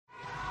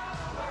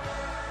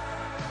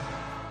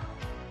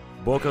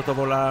בוקר טוב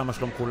עולם, מה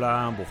שלום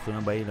כולם? ברוכים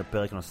הבאים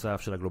לפרק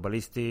נוסף של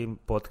הגלובליסטים,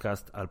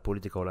 פודקאסט על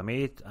פוליטיקה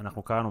עולמית.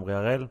 אנחנו כאן, עמרי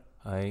הראל.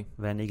 היי.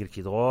 ואני גיל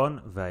קדרון,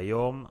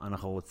 והיום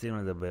אנחנו רוצים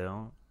לדבר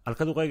על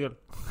כדורגל.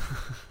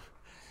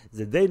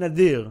 זה די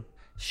נדיר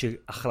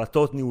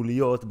שהחלטות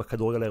ניהוליות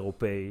בכדורגל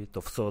האירופאי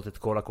תופסות את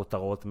כל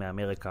הכותרות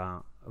מאמריקה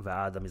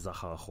ועד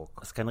המזרח הרחוק.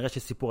 אז כנראה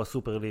שסיפור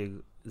הסופרליג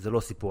זה לא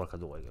סיפור על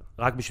כדורגל.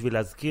 רק בשביל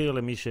להזכיר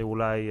למי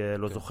שאולי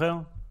לא זוכר,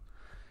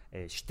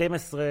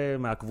 12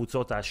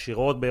 מהקבוצות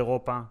העשירות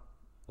באירופה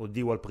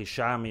הודיעו על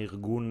פרישה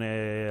מארגון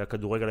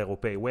הכדורגל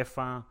האירופאי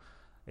וופא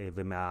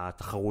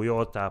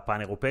ומהתחרויות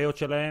הפן-אירופאיות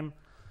שלהם,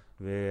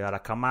 ועל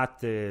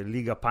הקמת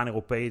ליגה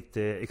פן-אירופאית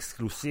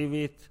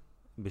אקסקלוסיבית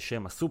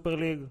בשם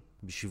הסופרליג,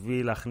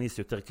 בשביל להכניס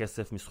יותר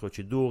כסף מזכויות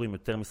שידור, עם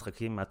יותר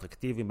משחקים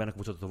אטרקטיביים בין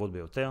הקבוצות הטובות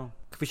ביותר.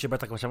 כפי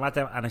שבטח כבר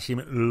שמעתם, אנשים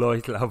לא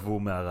התלהבו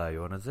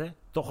מהרעיון הזה.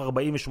 תוך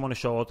 48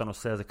 שעות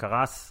הנושא הזה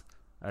קרס,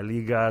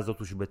 הליגה הזאת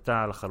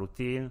הושבתה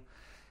לחלוטין,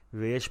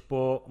 ויש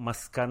פה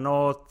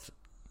מסקנות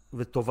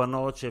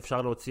ותובנות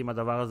שאפשר להוציא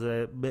מהדבר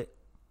הזה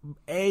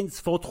באין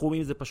ספור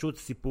תחומים. זה פשוט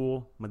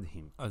סיפור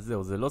מדהים. אז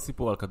זהו, זה לא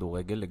סיפור על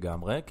כדורגל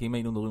לגמרי, כי אם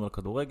היינו מדברים על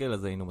כדורגל,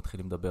 אז היינו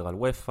מתחילים לדבר על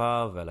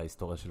וופא, ועל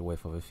ההיסטוריה של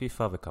וופא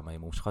ופיפא, וכמה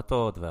הם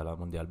מושחתות, ועל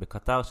המונדיאל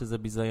בקטר שזה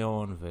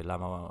ביזיון,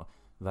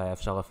 והיה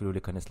אפשר אפילו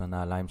להיכנס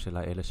לנעליים של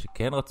האלה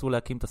שכן רצו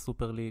להקים את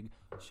הסופרליג,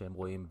 שהם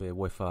רואים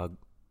בוופא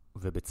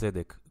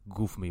ובצדק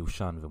גוף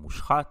מיושן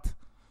ומושחת,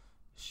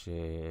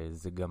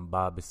 שזה גם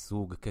בא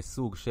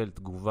כסוג של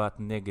תגובת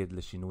נגד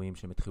לשינויים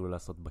שהם התחילו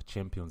לעשות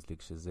בצ'מפיונס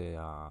ליג, שזה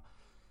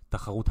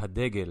תחרות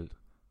הדגל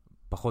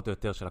פחות או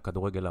יותר של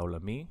הכדורגל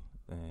העולמי,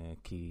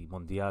 כי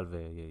מונדיאל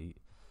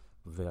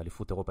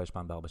ואליפות אירופה יש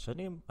פעם ב4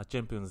 שנים.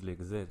 הצ'מפיונס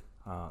ליג זה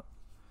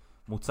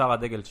מוצר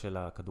הדגל של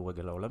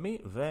הכדורגל העולמי,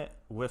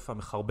 ווופא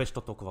מחרבשת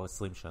אותו כבר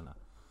 20 שנה.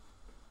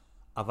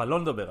 אבל לא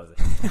נדבר על זה.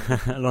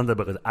 לא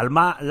נדבר על זה.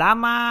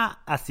 למה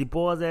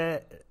הסיפור הזה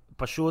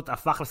פשוט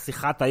הפך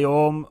לשיחת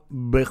היום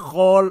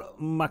בכל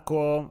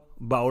מקום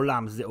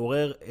בעולם? זה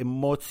עורר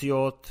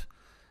אמוציות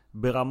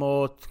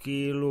ברמות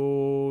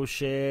כאילו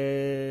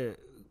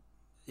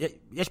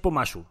יש פה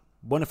משהו.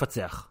 בוא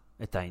נפצח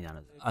את העניין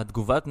הזה.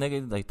 התגובת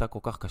נגד הייתה כל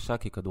כך קשה,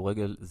 כי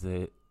כדורגל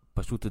זה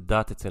פשוט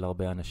דת אצל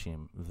הרבה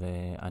אנשים.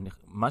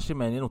 ומה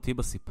שמעניין אותי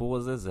בסיפור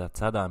הזה זה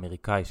הצד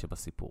האמריקאי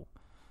שבסיפור.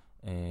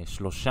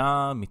 3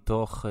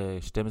 מתוך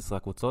 12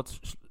 הקבוצות,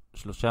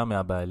 3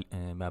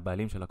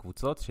 מהבעלים של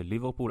הקבוצות, של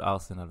ליברפול,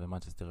 ארסנל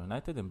ומנצ'סטר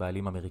יונייטד, הם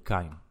בעלים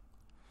אמריקאים.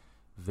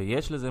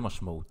 ויש לזה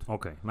משמעות.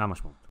 אוקיי, מה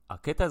המשמעות?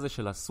 הקטע הזה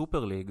של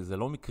הסופרליג זה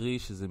לא מקרי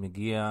שזה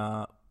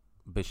מגיע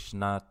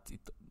בשנת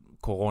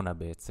קורונה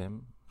בעצם,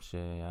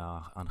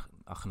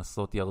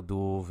 שההכנסות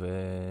ירדו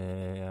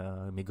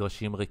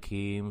ומגרשים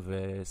ריקים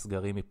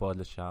וסגרים מפה עד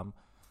לשם,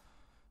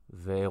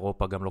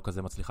 ואירופה גם לא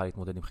כזה מצליחה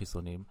להתמודד עם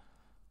חיסונים.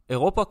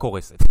 אירופה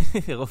קורסת,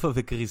 אירופה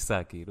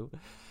בקריסה כאילו.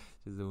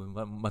 שזה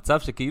מצב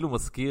שכאילו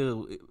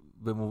מזכיר,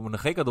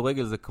 במונחי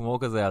כדורגל זה כמו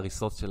כזה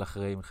הריסות של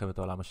אחרי מלחמת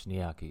העולם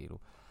השנייה כאילו.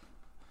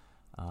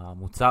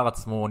 המוצר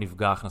עצמו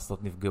נפגע,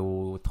 הכנסות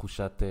נפגעו,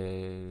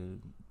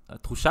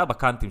 תחושה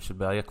בקנטים של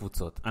בעלי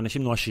הקבוצות.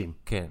 אנשים נואשים.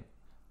 כן.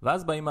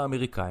 ואז באים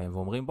האמריקאים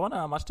ואומרים,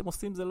 בוא'נה, מה שאתם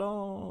עושים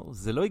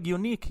זה לא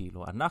הגיוני,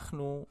 כאילו.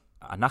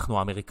 אנחנו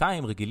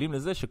האמריקאים רגילים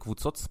לזה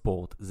שקבוצות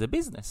ספורט זה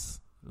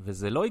ביזנס.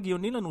 וזה לא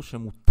הגיוני לנו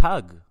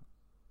שמותג,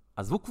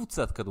 עזבו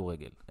קבוצת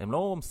כדורגל. הם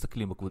לא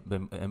מסתכלים,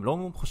 הם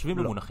לא חושבים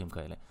במונחים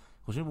כאלה.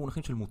 חושבים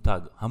במונחים של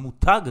מותג.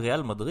 המותג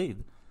ריאל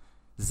מדריד,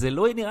 זה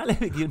לא נראה להם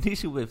הגיוני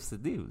שהוא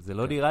בהפסדים. זה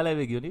לא נראה להם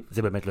הגיוני.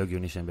 זה באמת לא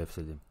הגיוני שהם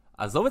בהפסדים.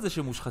 עזוב את זה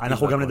שמושחתים.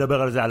 אנחנו גם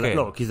נדבר על זה,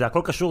 לא, כי זה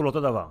הכל קשור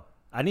לאותו דבר.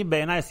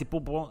 בעיניי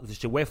הסיפור פה זה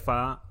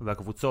שוופא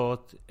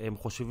והקבוצות, הם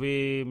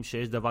חושבים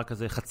שיש דבר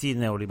כזה חצי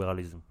ניאו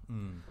ליברליזם.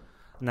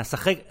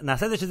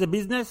 נעשה את זה שזה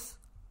ביזנס,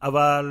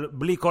 אבל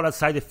בלי כל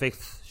הסייד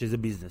אפקטס שזה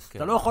ביזנס.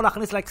 אתה לא יכול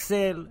להכניס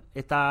לאקסל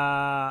את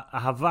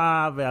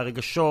האהבה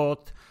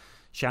והרגשות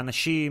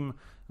שאנשים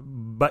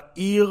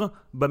בעיר,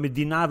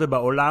 במדינה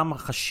ובעולם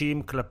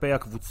חשים כלפי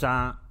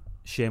הקבוצה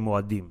שהם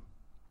אוהדים.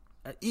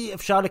 אי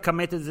אפשר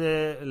לקמת את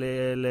זה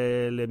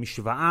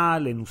למשוואה,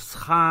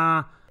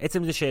 לנוסחה.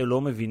 עצם זה שהם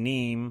לא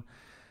מבינים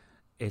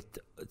את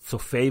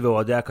צופי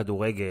ואוהדי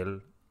הכדורגל,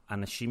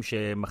 אנשים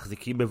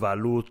שמחזיקים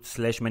בבעלות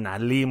סלש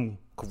מנהלים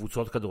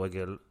קבוצות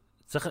כדורגל,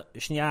 צריך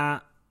שנייה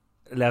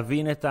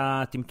להבין את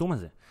הטמטום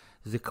הזה.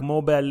 זה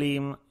כמו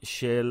בעלים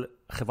של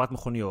חברת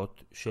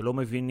מכוניות, שלא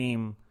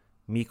מבינים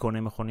מי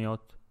קונה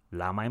מכוניות,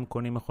 למה הם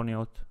קונים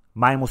מכוניות,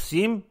 מה הם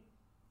עושים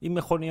עם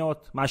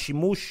מכוניות, מה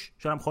השימוש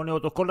של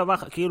המכוניות, או כל דבר,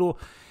 כאילו,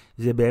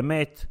 זה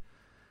באמת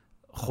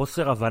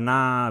חוסר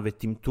הבנה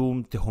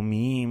וטמטום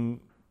תהומיים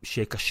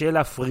שקשה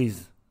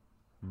להפריז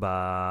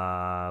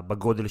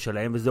בגודל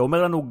שלהם, וזה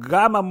אומר לנו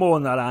גם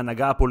המון על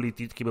ההנהגה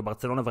הפוליטית, כי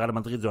בברצלונה וריאל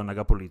מדריד זו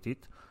הנהגה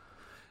פוליטית,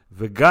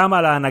 וגם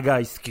על ההנהגה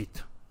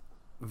העסקית.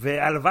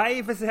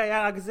 והלוואי וזה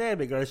היה רק זה,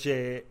 בגלל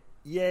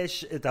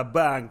שיש את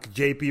הבנק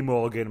JP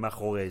מורגן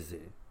מאחורי זה.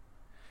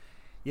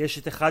 יש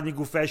את אחד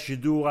מגופי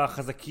השידור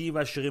החזקים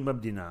והעשירים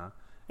במדינה.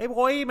 הם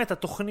רואים את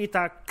התוכנית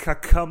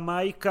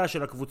הקקמייקה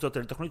של הקבוצות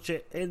האלה, תוכנית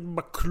שאין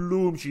בה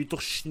כלום, שהיא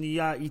תוך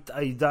שנייה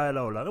התעידה אל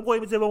העולם. הם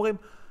רואים את זה ואומרים,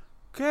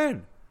 כן,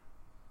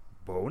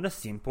 בואו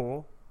נשים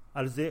פה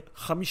על זה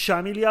 $5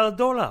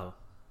 מיליארד.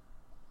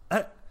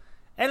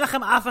 אין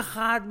לכם אף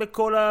אחד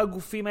בכל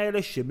הגופים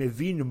האלה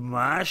שמבין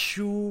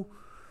משהו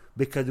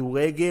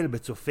בכדורגל,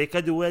 בצופי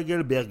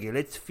כדורגל,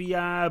 בהרגלי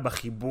צפייה,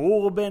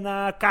 בחיבור בין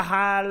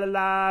הקהל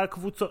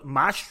לקבוצות,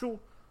 משהו?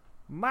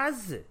 מה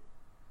זה?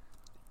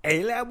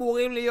 אלה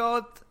אמורים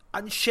להיות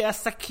אנשי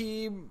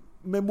עסקים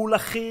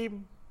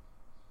ממולכים.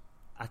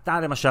 אתה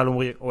למשל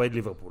אוהד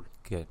ליברפול.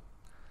 כן.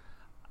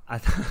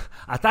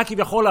 אתה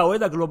כביכול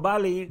האוהד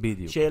הגלובלי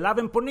שאליו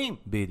הם פונים.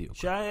 בדיוק.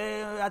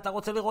 שאתה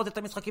רוצה לראות את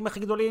המשחקים הכי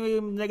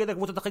גדולים נגד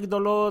הקבוצות הכי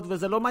גדולות,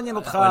 וזה לא מעניין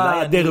אותך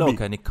הדרבי. לא,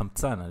 כי אני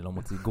קמצן, אני לא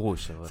מוציא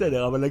גרוש.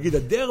 בסדר, אבל נגיד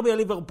הדרבי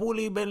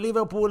הליברפולי בין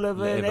ליברפול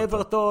לבין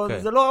אברטון,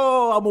 זה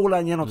לא אמור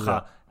לעניין אותך.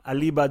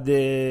 הליבד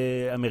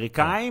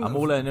אמריקאים.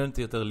 אמור לעניין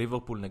אותי יותר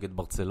ליברפול נגד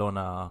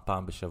ברצלונה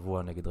פעם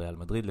בשבוע נגד ריאל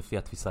מדריד, לפי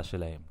התפיסה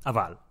שלהם.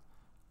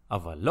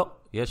 אבל לא,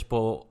 יש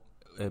פה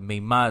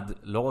מימד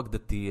לא רק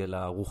דתי, אלא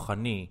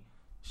רוחני,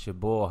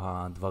 שבו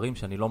הדברים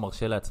שאני לא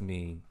מרשה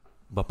לעצמי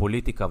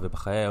בפוליטיקה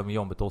ובחיי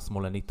היום-יום בתור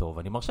שמאלני טוב,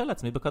 אני מרשה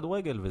לעצמי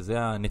בכדורגל,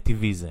 וזה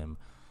הנטיביזם.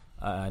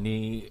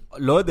 אני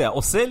לא יודע,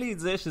 עושה לי את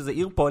זה שזה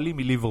עיר פועלים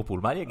מליברפול,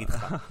 מה אני אגיד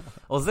לך?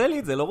 עושה לי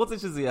את זה, לא רוצה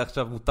שזה יהיה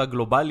עכשיו מותג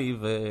גלובלי,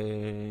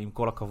 ועם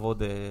כל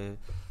הכבוד,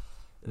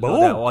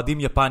 ברור. לא, אוהדים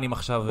יפנים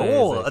עכשיו.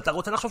 ברור, אתה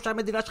רוצה לחשוב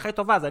שהמדינה שלך היא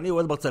טובה, אז אני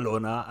אוהד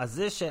ברצלונה, אז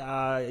זה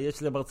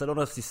שיש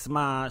לברצלונה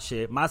סיסמה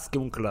שמאסקי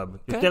קלאב,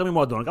 יותר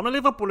ממועדון, גם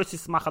לליברפול יש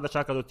סיסמה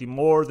חדשה כזאת,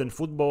 more than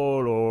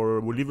football,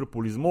 או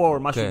ליברפול is more,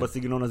 משהו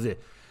בסגנון הזה.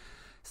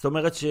 זאת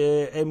אומרת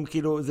שהם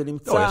כאילו, זה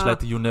נמצא... לא, יש לה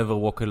את You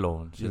Never Walk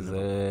Alone, שזה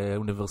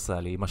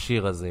אוניברסלי, עם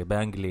השיר הזה,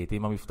 באנגלית,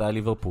 עם המבטא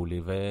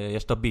הליברפולי,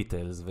 ויש את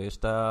הביטלס,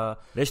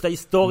 ויש את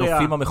ההיסטוריה.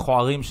 הנופים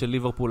המכוערים של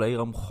ליברפול,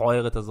 העיר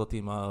המכוערת הזאת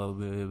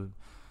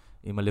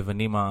עם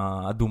הלבנים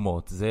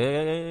האדומות.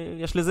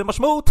 יש לזה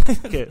משמעות.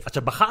 כן,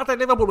 עכשיו בחרת את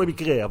ליברפול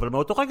במקרה, אבל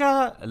מאותו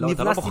רגע נבנה סיפור. לא,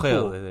 אתה לא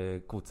בוחר,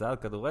 קבוצה,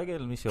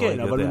 כדורגל, מי שאוהד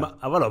יודע.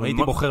 אם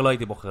הייתי בוחר, לא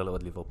הייתי בוחר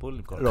לעוד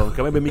ליברפול. לא,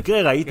 כמה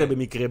במקרה, ראית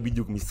במקרה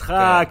בדיוק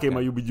משחק, הם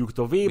היו בדיוק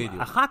טובים.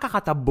 אחר כך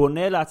אתה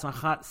בונה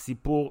לעצמך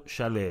סיפור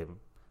שלם.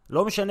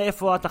 לא משנה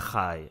איפה אתה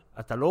חי.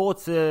 אתה לא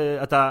רוצה,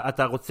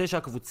 אתה רוצה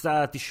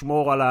שהקבוצה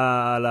תשמור על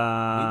ה-DNA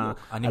שלה.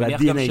 אני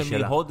מניח גם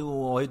שמהודו,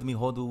 אוהד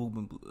מהודו,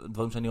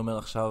 דברים שאני אומר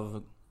עכשיו,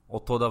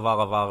 אותו דבר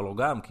עבר לו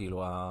גם,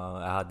 כאילו,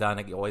 האהדה,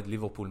 אוהד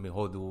ליברפול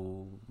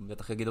מהודו,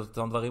 בטח יגיד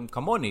אותם דברים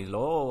כמוני,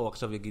 לא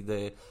עכשיו יגיד,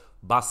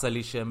 בסה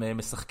לי שהם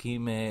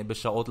משחקים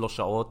בשעות לא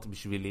שעות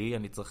בשבילי,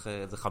 אני צריך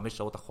איזה 5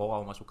 שעות אחורה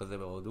או משהו כזה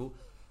בהודו,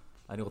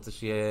 אני רוצה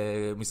שיהיה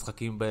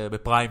משחקים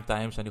בפריים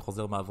טיים שאני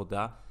חוזר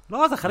מהעבודה.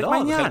 לא, זה חלק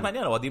מהעניין. זה חלק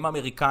מהעניין, אוהדים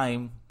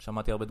אמריקאים,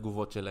 שמעתי הרבה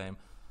תגובות שלהם,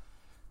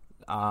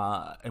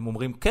 הם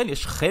אומרים, כן,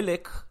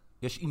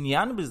 יש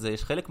עניין בזה,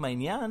 יש חלק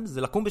מהעניין,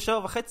 זה לקום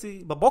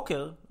ב7:30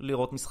 בבוקר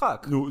לראות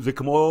משחק. נו, זה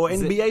כמו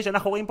NBA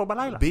שאנחנו רואים פה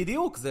בלילה.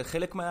 בדיוק, זה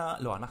חלק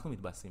לא, אנחנו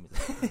מתבאסים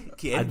מזה.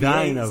 כי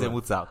NBA זה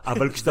מוצר.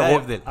 אבל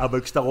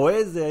כשאתה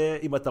רואה את זה,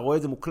 אם אתה רואה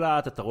את זה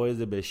מוקלט, אתה רואה את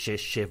זה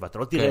ב6-7, אתה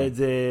לא תראה את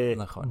זה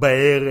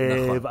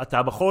בערב,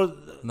 אתה בכל...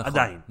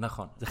 עדיין.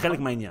 נכון. זה חלק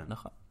מהעניין.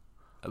 נכון.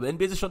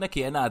 ב-NBA זה שונה,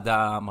 כי אין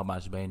אהדה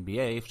ממש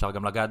ב-NBA, אפשר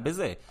גם לגעת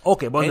בזה.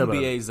 אוקיי, בוא נדבר.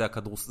 NBA זה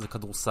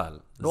כדורסל.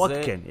 לא רק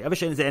כן,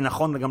 זה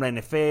נכון גם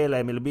ל-NFL,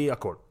 ל-MLB,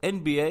 הכל.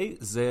 NBA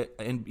זה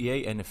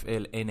NBA,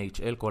 NFL,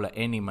 NHL, כל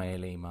ה-N'ים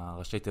האלה עם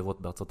הראשי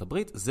תיבות בארצות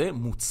הברית, זה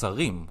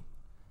מוצרים.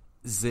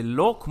 זה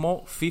לא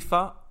כמו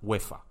פיפה,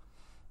 וופה.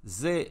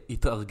 זה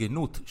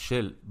התארגנות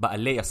של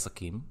בעלי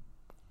עסקים,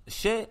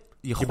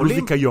 שיכולים...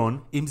 זיכיון.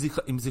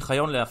 עם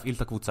זיכיון להפעיל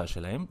את הקבוצה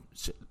שלהם.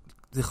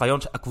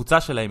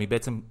 הקבוצה שלהם היא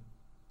בעצם...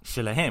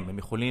 שלהם, הם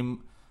יכולים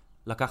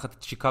לקחת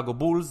את שיקגו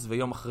בולס,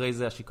 ויום אחרי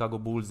זה השיקגו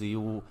בולס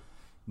יהיו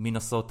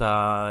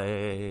מינסוטה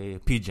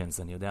פיג'נס,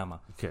 אני יודע מה.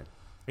 כן.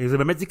 זה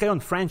באמת זיכיון,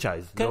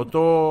 פרנצ'ייז. זה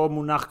אותו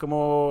מונח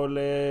כמו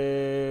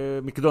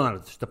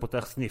למקדונלדס, שאתה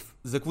פותח סניף.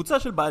 זה קבוצה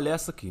של בעלי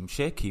עסקים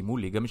שהקימו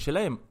ליגה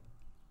משלהם.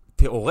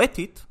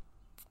 תיאורטית,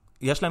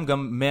 יש להם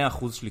גם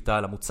 100% שליטה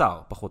על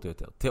המוצר, פחות או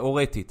יותר.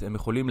 תיאורטית, הם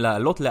יכולים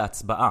לעלות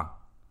להצבעה,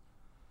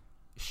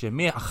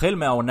 שהחל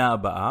מהעונה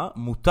הבאה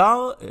מותר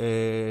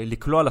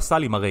לקלוע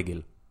לסל עם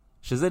הרגל,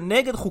 שזה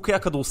נגד חוקי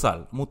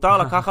הכדורסל. מותר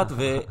לקחת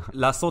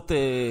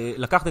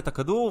לקחת את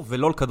הכדור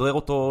ולא לכדרר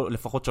אותו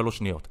לפחות 3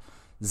 שניות.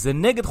 זה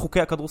נגד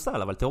חוקי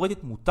הכדורסל, אבל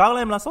תיאורטית מותר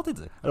להם לעשות את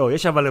זה. לא,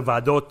 יש אבל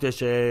ועדות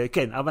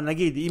כן, אבל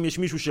נגיד, אם יש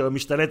מישהו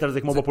שמשתלט על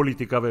זה כמו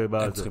בפוליטיקה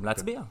הם צריכים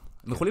להצביע.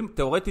 הם יכולים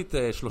תיאורטית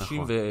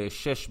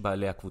 36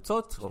 בעלי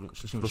הקבוצות,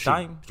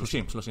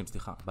 30,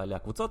 סליחה, בעלי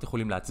הקבוצות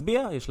יכולים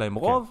להצביע, יש להם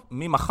רוב,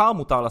 ממחר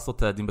מותר לעשות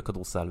צעדים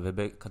בכדורסל,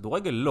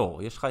 ובכדורגל לא,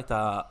 יש לך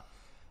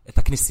את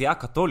הכנסייה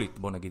הקתולית,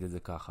 בוא נגיד את זה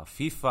ככה,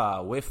 פיפה,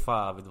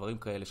 וופה ודברים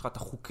כאלה, יש לך את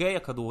חוקי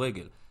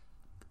הכדורגל.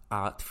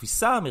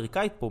 התפיסה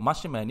האמריקאית פה, מה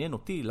שמעניין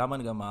אותי, למה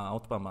גם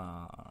עוד פעם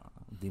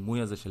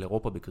הדימוי הזה של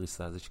אירופה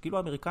בקריסה, זה שכאילו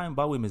האמריקאים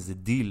באו עם איזה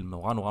דיל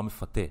נורא נורא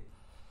מפתה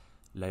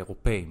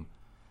לאירופאים,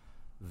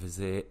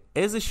 וזה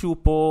איזשהו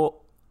פה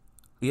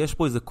יש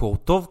פה איזה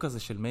קורטוב כזה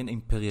של מעין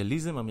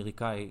אימפריאליזם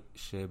אמריקאי,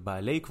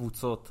 שבעלי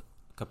קבוצות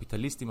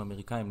קפיטליסטים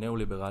אמריקאים,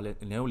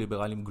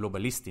 ניאו-ליברלים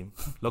גלובליסטים,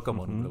 לא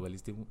כמונו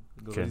גלובליסטים,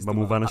 כן,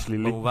 במובן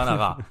השלילי. במובן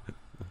הרע.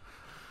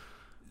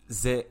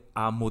 זה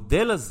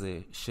המודל הזה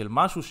של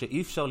משהו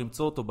שאי אפשר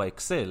למצוא אותו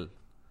באקסל,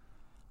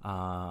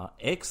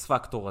 האקס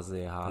פקטור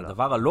הזה,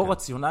 הדבר הלא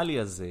רציונלי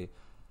הזה,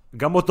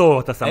 גם אותו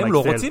אתה שם באקסל. הם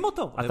לא רוצים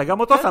אותו. אתה גם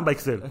אותו שם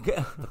באקסל.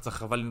 אתה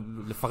צריך אבל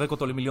לפרק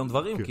אותו למיליון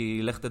דברים, כי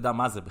לך תדע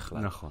מה זה בכלל.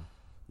 נכון.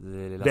 אתה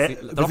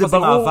לא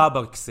חוזים אהבה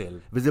באקסל.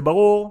 וזה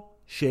ברור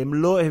שהם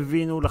לא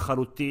הבינו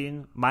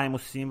לחלוטין מה הם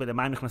עושים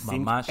ולמה הם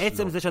נכנסים.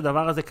 עצם זה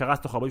שהדבר הזה קרס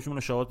תוך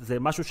 48 שעות, זה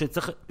משהו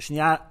שצריך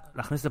שנייה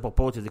להכניס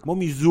לפרופורציה. זה כמו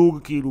מיזוג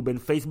כאילו בין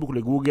פייסבוק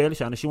לגוגל,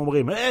 שאנשים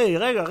אומרים, היי,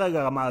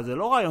 רגע, מה, זה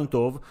לא רעיון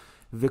טוב,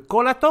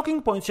 וכל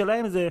הטוקינג פוינט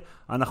שלהם זה,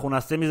 אנחנו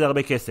נעשה מזה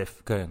הרבה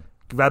כסף. כן.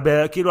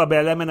 וכאילו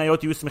הבעלי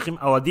המניות יהיו שמחים,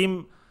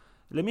 האוהדים,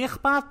 למי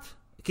אכפת?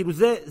 כאילו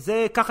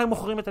זה, ככה הם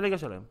מוכרים את הליגה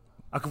שלהם.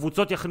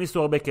 הקבוצות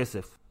יכניסו הרבה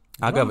כסף.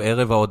 אגב,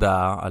 ערב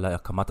ההודעה על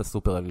הקמת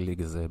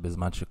הסופרליג הזה,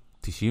 בזמן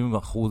ש90%,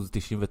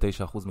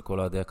 99% מכל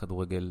אוהדי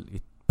הכדורגל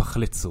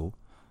התפחלצו,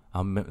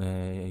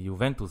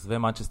 יובנטוס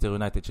ומנצ'סטר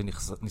יונייטד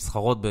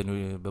שנסחרות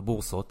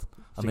בבורסות,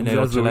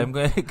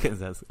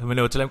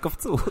 המניות שלהם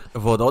קפצו.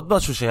 ועוד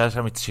משהו שהיה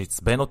שם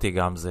שהצבן אותי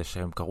גם זה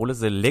שהם קראו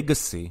לזה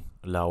לגאסי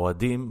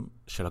לאוהדים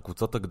של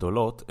הקבוצות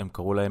הגדולות, הם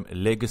קראו להם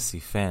לגאסי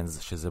פאנס,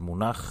 שזה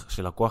מונח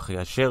שלקוח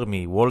ישר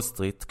מוול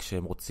סטריט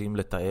כשהם רוצים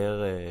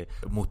לתאר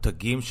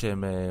מותגים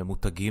שהם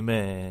מותגים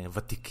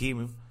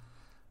ותיקים,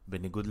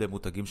 בניגוד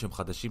למותגים שהם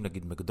חדשים,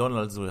 נגיד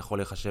מקדונלדס הוא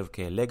יכול לחשב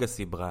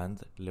כלגאסי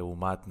ברנד,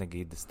 לעומת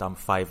נגיד סתם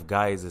Five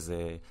Guys,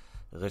 איזה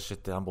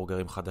רשת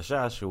המבורגרים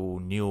חדשה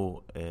שהוא ניו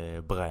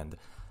ברנד.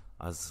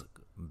 אז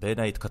בין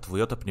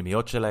ההתכתבויות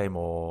הפנימיות שלהם,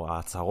 או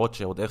ההצהרות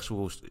שעוד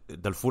איכשהו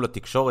דלפו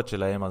לתקשורת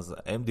שלהם, אז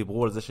הם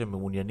דיברו על זה שהם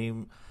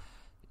מעוניינים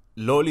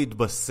לא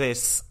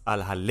להתבסס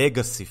על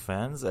הלגאסי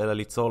פאנס, אלא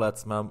ליצור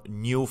לעצמם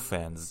ניו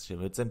פאנס,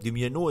 שבעצם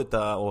דמיינו את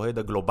האוהד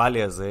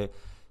הגלובלי הזה,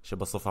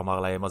 שבסוף אמר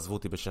להם, עזבו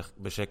אותי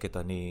בשקט,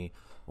 אני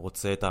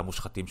רוצה את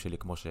המושחתים שלי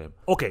כמו שהם.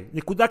 אוקיי,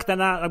 נקודה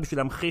קטנה רק בשביל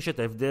להמחיש את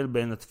ההבדל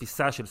בין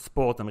התפיסה של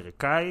ספורט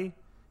אמריקאי,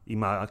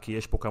 כי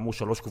יש פה כאמור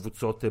 3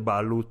 קבוצות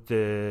בעלות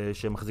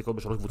שמחזיקות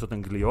ב3 קבוצות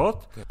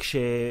אנגליות,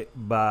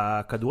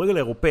 כשבכדורגל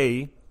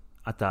האירופאי,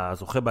 אתה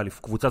זוכה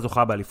קבוצה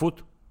זוכה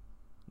באליפות,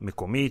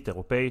 מקומית,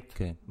 אירופאית,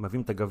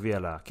 מביאים את הגביע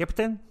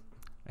לקפטן,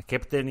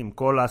 הקפטן עם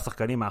כל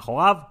השחקנים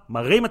מאחוריו,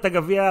 מרים את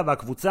הגביע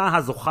והקבוצה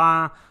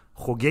הזוכה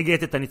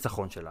חוגגת את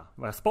הניצחון שלה.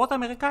 והספורט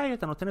האמריקאי,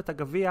 אתה נותן את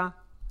הגביע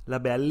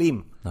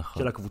לבעלים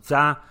של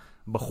הקבוצה,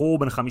 בחור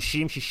בין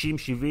 50, 60,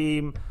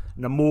 70,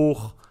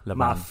 נמוך,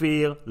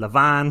 מאפיר,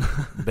 לבן.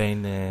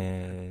 בין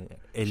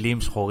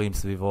אלים שחורים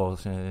סביבו.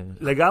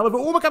 לגמרי,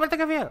 והוא מקבל את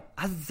הגביע.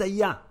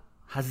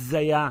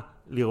 הזיה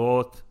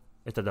לראות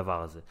את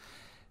הדבר הזה.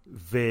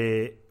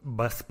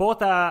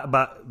 ובספורט,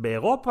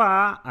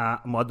 באירופה,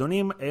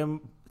 המועדונים הם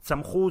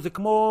צמחו, זה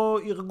כמו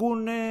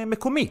ארגון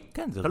מקומי.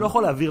 כן, אתה לא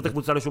יכול להעביר את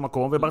הקבוצה לשום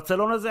מקום,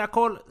 וברצלונה זה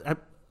הכל,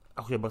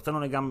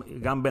 ברצלונה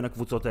גם בין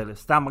הקבוצות האלה,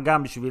 סתם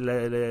גם בשביל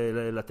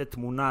לתת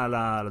תמונה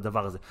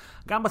לדבר הזה.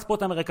 גם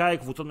בספורט האמריקאי,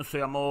 קבוצות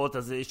מסוימות,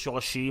 אז יש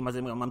שורשים, אז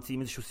הם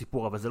ממציאים איזשהו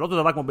סיפור, אבל זה לא אותו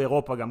דבר כמו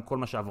באירופה, גם כל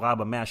מה שעברה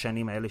ב100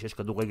 השנים האלה שיש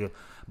כדורגל.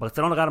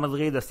 ברצלונה, ריאל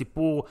מדריד,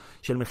 הסיפור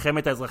של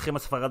מלחמת האזרחים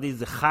הספרדית,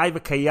 זה חי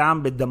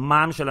וקיים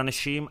בדמם של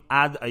אנשים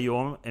עד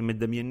היום, הם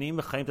מדמיינים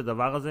וחיים את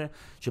הדבר הזה,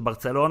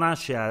 שברצלונה,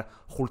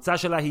 שהחולצה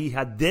שלה היא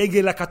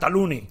הדגל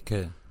הקטלוני.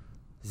 כן.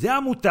 זה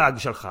המותג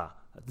שלך.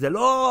 זה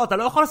לא, אתה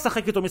לא יכול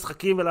לשחק איתו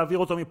משחקים ולהעביר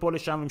אותו מפה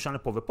לשם ומשם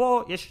לפה,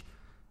 ופה יש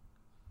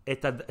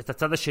את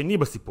הצד השני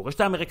בסיפור. יש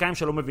את האמריקאים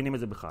שלא מבינים את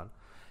זה בכלל.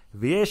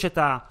 ויש את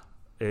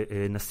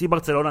נשיא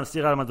ברצלונה,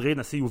 נשיא ריאל מדריד,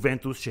 נשיא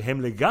יובנטוס,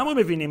 שהם לגמרי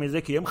מבינים את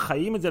זה, כי הם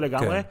חיים את זה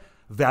לגמרי,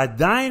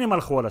 ועדיין הם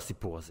הלכו על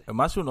הסיפור הזה.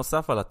 משהו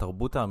נוסף על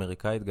התרבות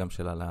האמריקאית גם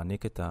שלה,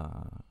 להעניק את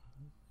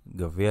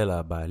הגביע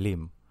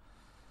לבעלים.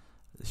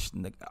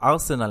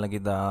 ארסנל,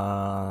 נגיד,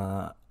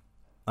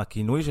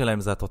 הכינוי שלהם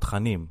זה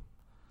התותחנים.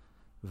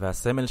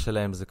 והסמל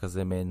שלהם זה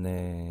כזה מעין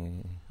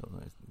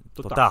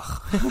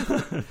תותח.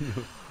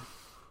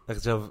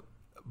 עכשיו,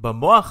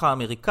 במוח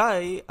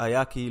האמריקאי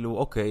היה כאילו,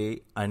 אוקיי,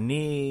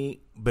 אני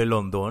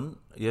בלונדון,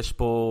 יש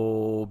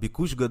פה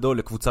ביקוש גדול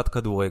לקבוצת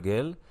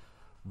כדורגל,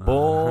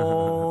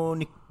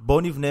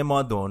 בוא נבנה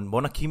מועדון,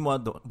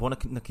 בוא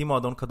נקים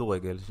מועדון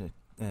כדורגל,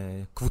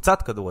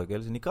 קבוצת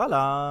כדורגל, שנקרא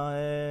לה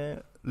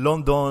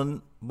לונדון,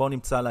 בוא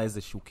נמצא לה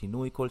איזשהו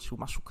כינוי כלשהו,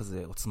 משהו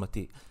כזה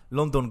עוצמתי.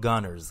 לונדון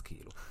גאנרס,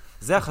 כאילו.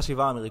 זה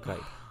החשיבה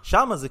האמריקאית.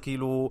 שם זה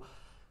כאילו,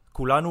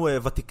 כולנו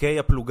ותיקי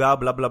הפלוגה,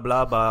 בלה בלה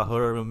בלה,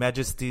 ב-Her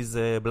Majesty's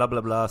בלה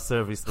בלה בלה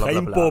Service, בלה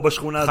בלה בלה. חיים פה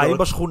בשכונה הזאת. חיים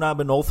בשכונה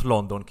בנורת'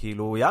 לונדון,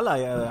 כאילו,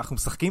 יאללה, אנחנו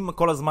משחקים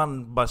כל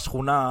הזמן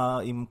בשכונה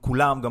עם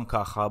כולם גם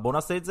ככה, בואו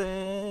נעשה את זה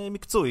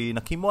מקצועי,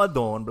 נקים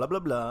מועדון, בלה בלה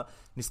בלה,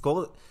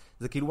 נזכור,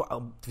 זה כאילו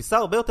תפיסה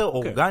הרבה יותר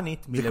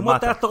אורגנית מלמטה. זה כמו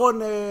תיאטרון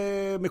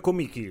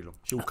מקומי, כאילו,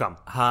 שהוקם.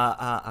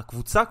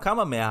 הקבוצה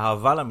קמה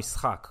מהאהבה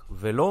למשחק,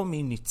 ולא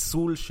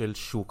מניצול של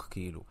שוק,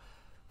 כאילו.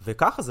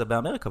 וככה זה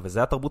באמריקה,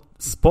 וזה התרבות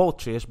ספורט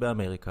שיש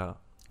באמריקה.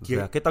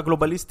 והקטע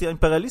הגלובליסטי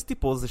האימפריאליסטי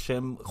פה זה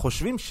שהם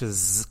חושבים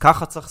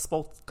שככה צריך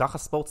ספורט, ככה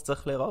ספורט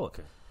צריך להיראות.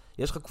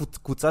 יש לך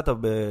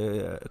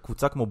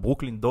קבוצה כמו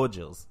ברוקלין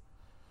דודג'רס,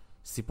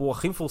 סיפור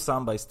הכי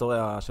מפורסם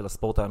בהיסטוריה של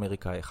הספורט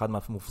האמריקאי, אחד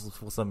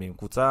מהמפורסמים,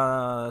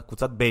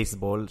 קבוצת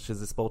בייסבול,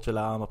 שזה ספורט של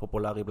העם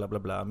הפופולרי, בלה בלה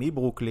בלה,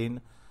 מברוקלין,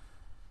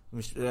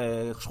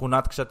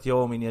 שכונת קשת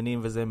יום, עניינים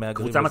וזה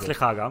מהגרים. קבוצה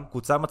מצליחה גם.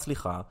 קבוצה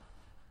מצליחה,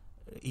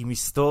 עם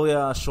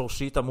היסטוריה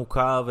שורשית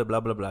עמוקה ובלה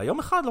בלה בלה. יום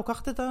אחד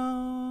לוקחת את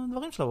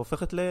הדברים שלה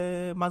והופכת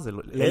מה זה?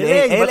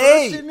 LA.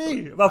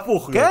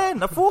 והפוך. כן,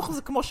 הפוך,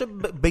 זה כמו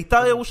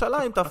שביתר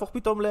ירושלים תהפוך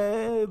פתאום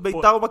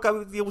לביתר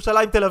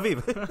ירושלים תל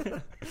אביב.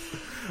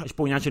 יש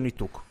פה עניין של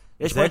ניתוק.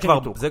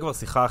 זה כבר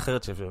שיחה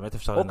אחרת שבאמת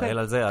אפשר לנהל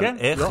על זה, על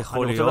איך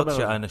יכול להיות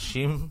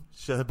שהאנשים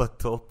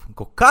שבטופ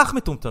כל כך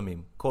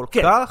מטומטמים, כל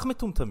כך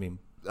מטומטמים.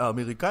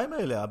 האמריקאים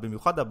האלה,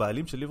 במיוחד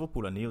הבעלים של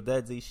ליברפול, אני יודע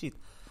את זה אישית,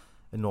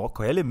 נורא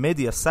כאלה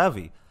מדיה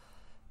סאבי,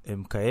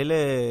 הם כאלה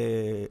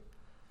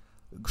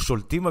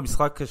שולטים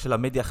במשחק של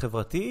המדיה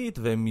החברתית,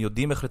 והם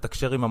יודעים איך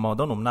לתקשר עם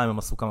המועדון, אמנם הם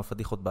עשו כמה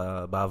פדיחות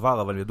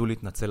בעבר, אבל הם ידעו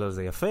להתנצל על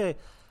זה יפה,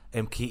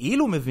 הם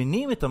כאילו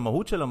מבינים את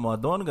המהות של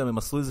המועדון, גם הם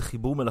עשו איזה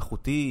חיבור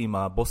מלאכותי עם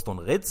הבוסטון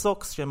רד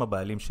סוקס, שהם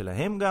הבעלים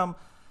שלהם גם,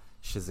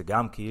 שזה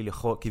גם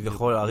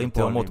כביכול ערים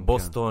תאומות,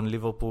 בוסטון,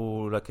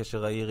 ליברפול,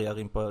 הקשר העירי,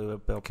 ערים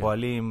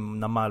פועלים,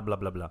 נמל, בלה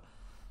בלה בלה.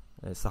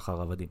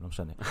 סחר עבדים, לא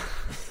משנה.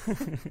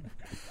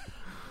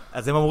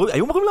 אז הם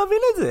היו אמורים להבין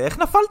את זה, איך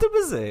נפלתם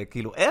בזה?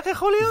 כאילו, איך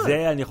יכול להיות?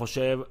 זה, אני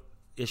חושב,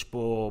 יש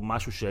פה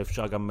משהו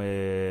שאפשר גם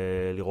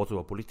לראות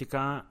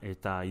בפוליטיקה,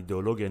 את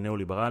האידיאולוגיה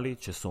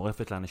הניאו-ליברלית,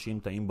 ששורפת לאנשים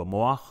תאים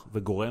במוח,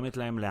 וגורמת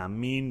להם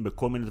להאמין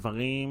בכל מיני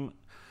דברים,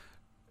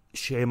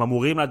 שהם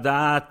אמורים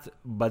לדעת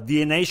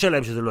ב-DNA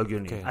שלהם שזה לא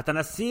הגיוני. אתה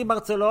נשיא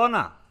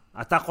ברצלונה,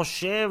 אתה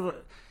חושב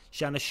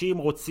שאנשים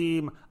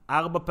רוצים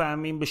 4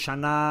 פעמים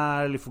בשנה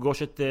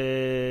לפגוש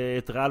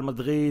את ריאל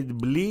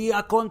מדריד בלי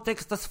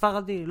הקונטקסט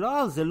הספרדי.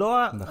 לא, זה לא...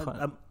 נכון.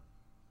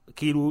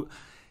 כאילו,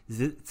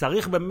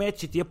 צריך באמת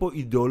שתהיה פה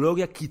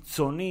אידיאולוגיה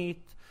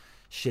קיצונית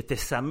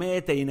שתסמה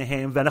את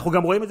עיניהם, ואנחנו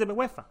גם רואים את זה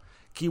בוופא.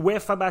 כי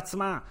וופא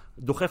בעצמה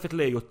דוחפת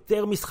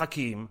ליותר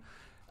משחקים,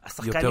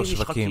 השחקנים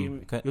משחקים,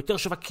 יותר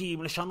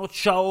שווקים, לשנות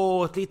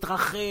שעות,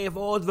 להתרחב,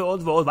 עוד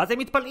ועוד ועוד, ואז הם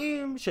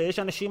מתפלאים שיש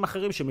אנשים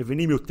אחרים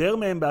שמבינים יותר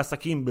מהם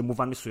בעסקים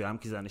במובן מסוים,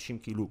 כי זה אנשים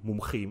כאילו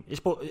מומחים. יש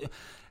פה,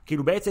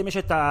 כאילו בעצם יש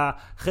את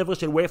החבר'ה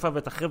של וופא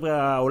ואת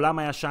החבר'ה העולם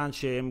הישן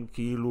שהם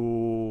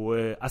כאילו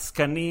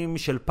עסקנים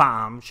של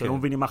פעם, שלא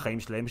מבינים מה החיים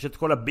שלהם, יש את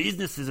כל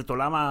הביזנס, את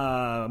עולם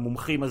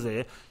המומחים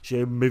הזה,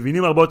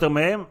 שמבינים הרבה יותר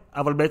מהם,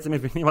 אבל בעצם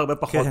מבינים הרבה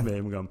פחות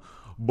מהם גם.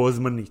 בו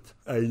זמנית.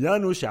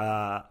 העניין הוא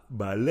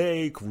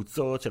שהבעלי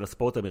קבוצות של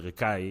הספורט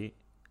האמריקאי,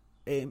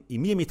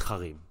 עם מי הם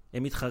מתחרים?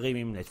 הם מתחרים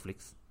עם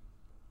נטפליקס,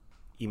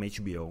 עם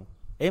HBO.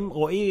 הם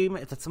רואים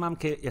את עצמם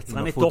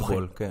כיצרני תוכן.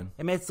 כן.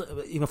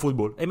 עם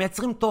הפוטבול. הם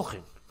מייצרים תוכן.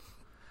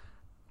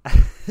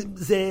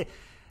 זה,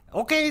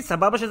 אוקיי,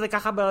 סבבה שזה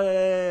ככה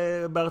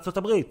בארצות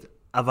הברית,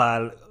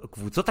 אבל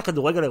קבוצות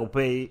הכדורגל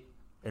האירופאי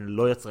הן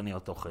לא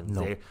יצרניות תוכן.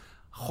 זה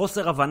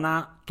חוסר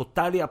הבנה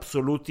טוטלי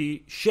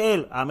אבסולוטי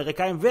של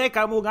האמריקאים,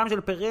 וכאמור גם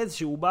של פרז,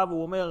 שהוא בא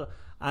והוא אומר,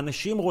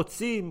 אנשים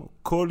רוצים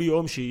כל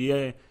יום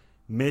שיהיה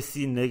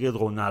מסי נגד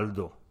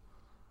רונלדו.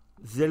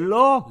 זה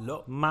לא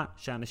מה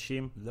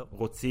שאנשים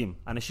רוצים.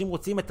 אנשים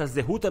רוצים את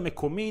הזהות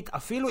המקומית,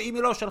 אפילו אם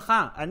היא לא שלך.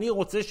 אני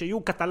רוצה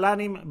שיהיו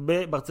קטלנים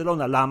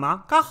בברצלונה. למה?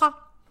 ככה.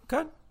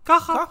 כן,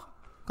 ככה.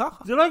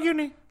 זה לא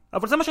הגיוני.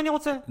 אבל זה מה שאני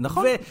רוצה.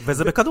 נכון,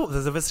 וזה בכדור,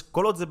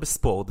 כל עוד זה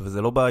בספורט,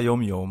 וזה לא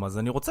ביום יום, אז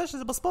אני רוצה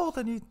שזה בספורט,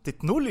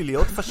 תתנו לי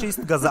להיות פשיסט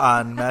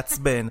גזען,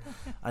 מעצבן.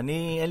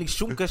 אין לי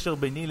שום קשר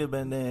ביני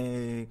לבין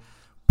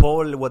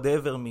פול,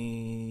 whatever,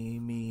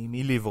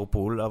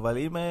 מליברפול, אבל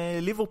אם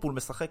ליברפול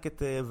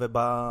משחקת,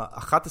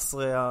 וב-11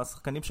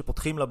 השחקנים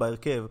שפותחים לה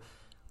בהרכב,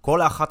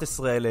 כל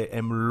ה-11 האלה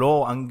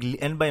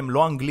אין בהם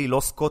לא אנגלי, לא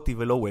סקוטי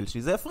ולא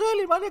וולשי, זה הפריע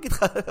לי, מה אני אגיד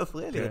לך?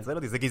 הפריע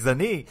לי, זה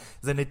גזעני,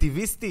 זה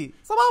נטיביסטי,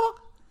 סבבה.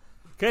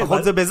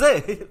 פחות זה בזה,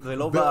 זה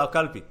לא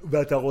בקלפי.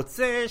 ואתה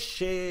רוצה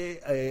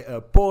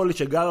שפול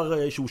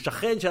שהוא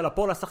שכן של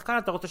הפול השחקן,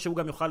 אתה רוצה שהוא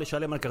גם יוכל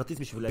לשלם על כרטיס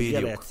בשביל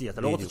להגיע ליציע.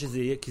 אתה לא רוצה שזה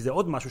יהיה, כי זה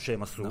עוד משהו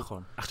שהם עשו.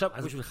 נכון. עכשיו,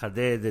 בשביל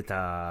לחדד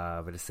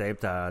ולסיים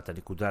את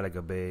הנקודה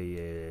לגבי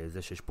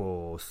זה שיש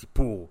פה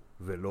סיפור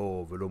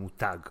ולא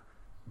מותג.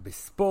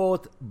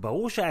 בספורט,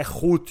 ברור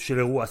שהאיכות של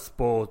אירוע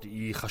ספורט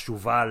היא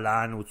חשובה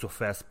לנו,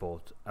 צופי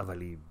הספורט,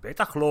 אבל היא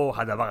בטח לא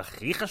הדבר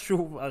הכי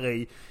חשוב.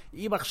 הרי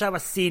אם עכשיו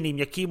הסינים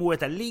יקימו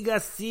את הליגה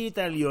הסינית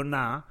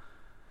העליונה,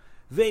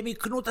 והם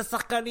יקנו את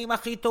השחקנים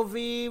הכי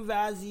טובים,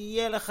 ואז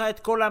יהיה לך את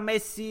כל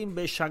המסים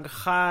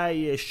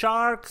בשנגחאי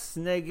שרקס,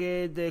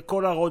 נגד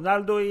כל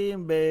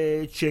הרונלדואים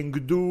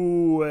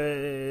בצ'נגדו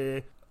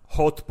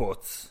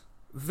הוטפוטס.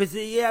 וזה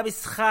יהיה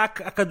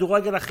המשחק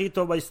הכדורגל הכי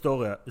טוב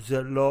בהיסטוריה.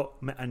 זה לא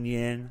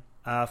מעניין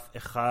אף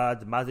אחד.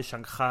 מה זה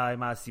שנגחאי,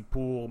 מה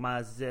הסיפור,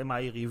 מה זה, מה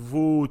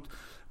היריבות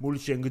מול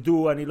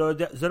צ'נגדו, אני לא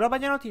יודע. זה לא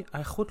מעניין אותי.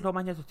 האיכות לא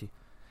מעניינת אותי.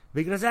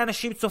 בגלל זה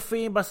אנשים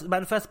צופים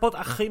בענפי הספורט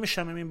הכי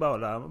משעממים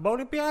בעולם,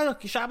 באולימפיאדה,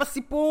 כי שם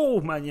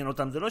הסיפור מעניין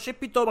אותם. זה לא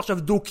שפתאום עכשיו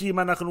דוקים,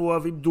 אנחנו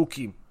אוהבים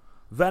דוקים.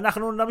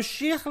 ואנחנו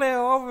נמשיך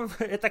לאהוב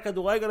את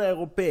הכדורגל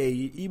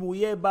האירופאי, אם הוא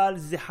יהיה בעל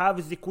זהה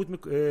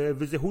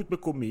וזהות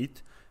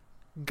מקומית,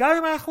 גם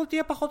אם האיכות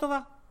תהיה פחות טובה.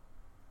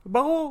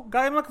 ברור,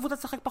 גם אם הקבוצה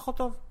תשחק פחות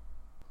טוב.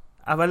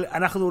 אבל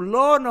אנחנו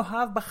לא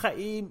נאהב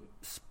בחיים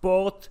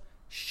ספורט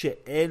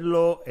שאין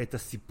לו את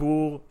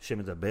הסיפור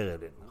שמדבר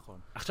אלינו. נכון.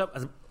 עכשיו,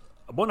 אז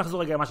בואו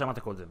נחזור רגע למה שאמרת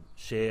קודם,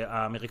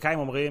 שהאמריקאים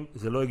אומרים,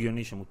 זה לא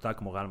הגיוני שמותג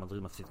כמו ריאל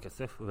מדריד מפסיד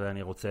כסף,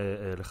 ואני רוצה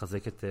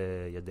לחזק את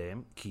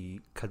ידיהם, כי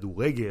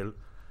כדורגל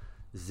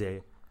זה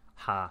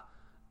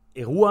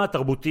האירוע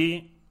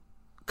התרבותי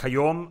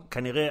כיום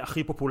כנראה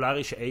הכי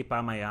פופולרי שאי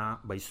פעם היה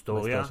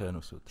בהיסטוריה.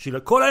 של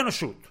כל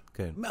האנושות.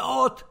 כן.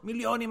 מאות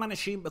מיליונים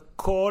אנשים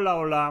בכל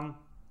העולם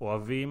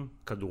אוהבים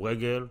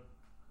כדורגל,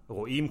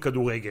 רואים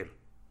כדורגל.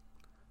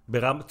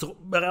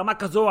 ברמה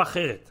כזו או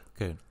אחרת.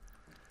 כן.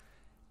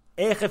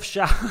 איך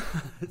אפשר,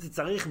 זה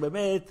צריך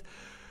באמת,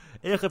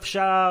 איך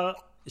אפשר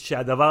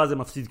שהדבר הזה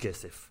מפסיד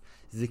כסף?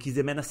 זה כי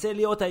זה מנסה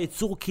להיות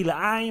היצור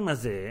כלאיים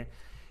הזה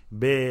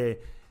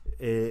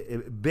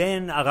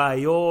בין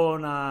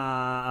הרעיון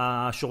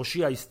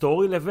השורשי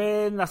ההיסטורי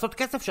לבין לעשות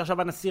כסף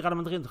שעכשיו הנשיא ריאל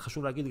מדריד,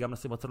 חשוב להגיד גם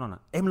נשיא ברצלונה,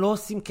 הם לא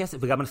עושים כסף,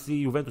 וגם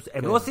נשיא יובנטוס,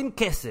 הם לא עושים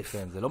כסף.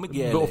 כן, זה לא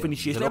מגיע באופן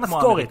אישי, יש להם כמו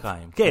משכורת.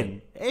 האמריקאים. כן,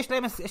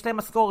 יש להם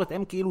משכורת,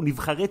 הם כאילו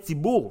נבחרי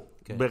ציבור.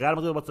 בריאל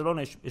מדריד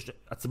וברצלונה יש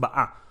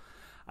הצבעה.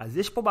 אז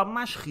יש פה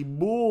ממש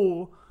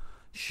חיבור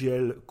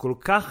של כל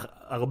כך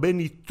הרבה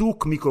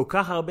ניתוק מכל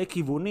כך הרבה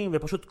כיוונים,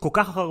 ופשוט כל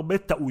כך הרבה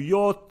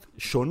טעויות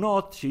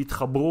שונות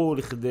שהתחברו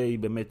לכדי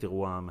באמת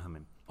אירוע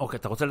מהמם. אוקיי,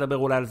 אתה רוצה לדבר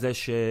אולי על זה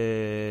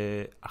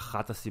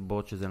שאחת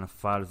הסיבות שזה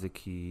נפל זה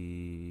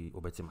כי,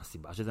 או בעצם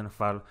הסיבה שזה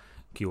נפל,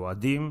 כי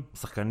אוהדים,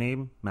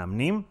 שחקנים,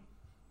 מאמנים,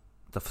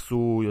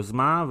 תפסו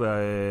יוזמה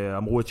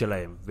ואמרו את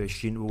שלהם,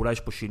 ואולי יש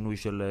פה שינוי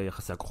של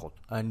יחסי הכוחות.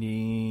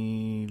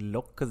 אני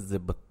לא כזה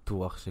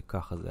בטוח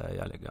שככה זה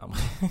היה לגמרי.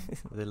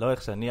 זה לא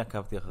איך שאני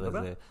עקבתי אחרי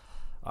זה.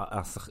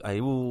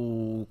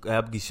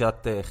 היה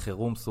פגישת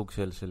חירום סוג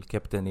של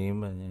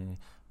קפטנים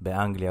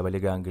באנגליה,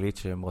 בליגה האנגלית,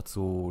 שהם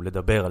רצו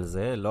לדבר על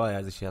זה. לא היה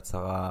איזושהי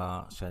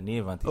הצהרה שאני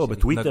הבנתי. או,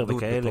 בטוויטר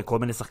וכאלה, כל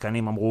מיני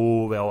שחקנים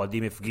אמרו,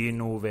 והאוהדים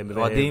הפגינו.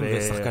 אוהדים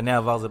ושחקני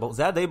עבר,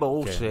 זה היה די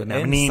ברור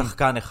שאין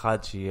שחקן אחד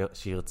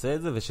שירצה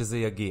את זה ושזה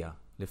יגיע.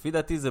 לפי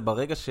דעתי זה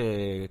ברגע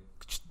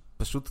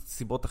שפשוט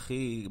סיבות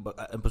הכי,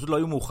 הם פשוט לא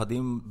היו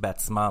מאוחדים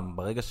בעצמם,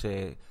 ברגע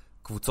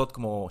שקבוצות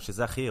כמו,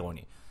 שזה הכי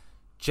אירוני,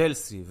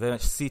 צ'לסי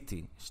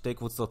וסיטי, שתי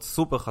קבוצות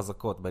סופר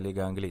חזקות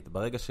בליגה האנגלית,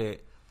 ברגע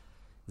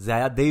זה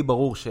היה די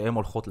ברור שהן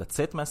הולכות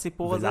לצאת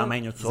מהסיפור הזה. ולמה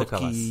הן יוצאות?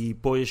 כי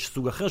פה יש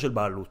סוג אחר של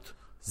בעלות.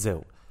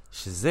 זהו.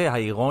 שזה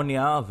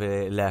האירוניה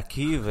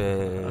ולהקיא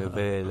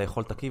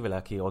ולאכול תקיא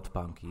ולהקיא עוד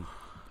פעם. כי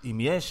אם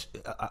יש,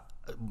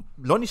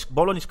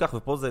 בואו לא נשכח,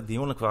 ופה זה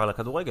דיון כבר על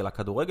הכדורגל.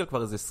 הכדורגל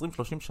כבר איזה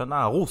 20-30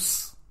 שנה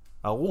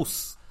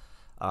הרוס.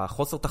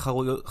 החוסר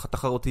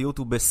תחרותיות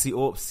הוא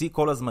בשיא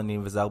כל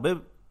הזמנים, וזה הרבה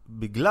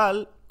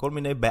בגלל כל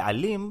מיני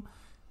בעלים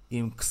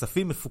עם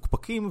כספים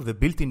מפוקפקים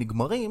ובלתי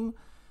נגמרים,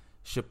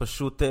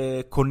 שפשוט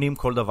קונים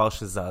כל דבר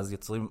שזז,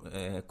 יוצרים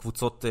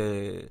קבוצות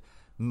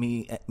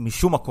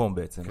משום מקום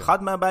בעצם.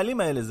 אחד מהבעלים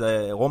האלה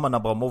זה רומן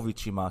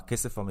אברמוביץ' עם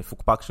הכסף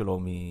המפוקפק שלו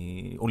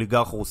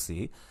מאוליגרך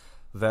רוסי,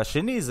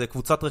 והשני זה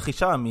קבוצת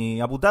רכישה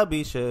מאבו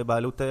דאבי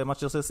שבעלות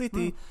מנצ'סטר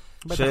סיטי,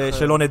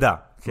 שלא נדע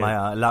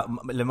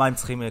למה הם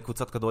צריכים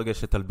קבוצת כדורגל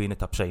שתלבין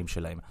את הפשעים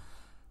שלהם.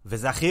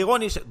 וזה הכי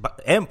אירוני,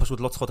 הם פשוט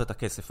לא צריכות את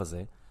הכסף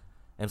הזה,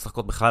 הם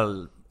שחקות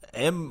בכלל,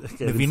 הם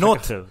מבינות,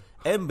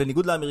 הם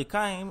בניגוד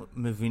לאמריקאים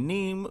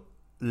מבינים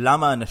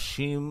למה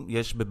אנשים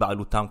יש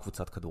בבעלותם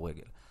קבוצת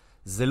כדורגל.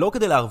 זה לא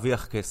כדי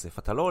להרוויח כסף,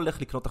 אתה לא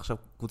הולך לקנות עכשיו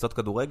קבוצת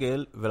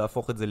כדורגל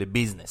ולהפוך את זה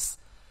לביזנס,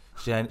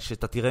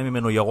 שאתה תראה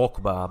ממנו ירוק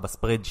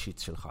בספרדשיט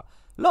שלך.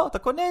 לא, אתה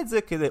קונה את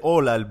זה כדי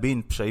או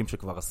להלבין פשעים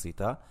שכבר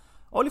עשית,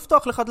 או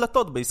לפתוח לך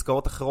דלתות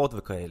בעסקאות אחרות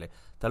וכאלה.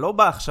 אתה לא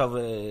בא עכשיו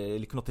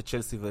לקנות את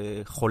צ'לסי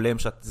וחולם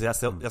שזה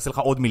יעשה לך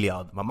עוד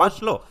מיליארד.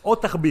 ממש לא. עוד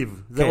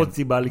תחביב. זה עוד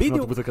סיבה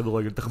לקנות קבוצת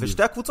כדורגל, תחביב.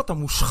 ושתי הקבוצות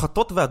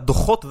המושחתות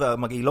והדוחות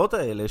והמגעילות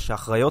האלה,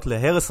 שאחראיות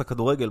להרס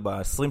הכדורגל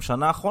ב-20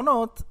 שנה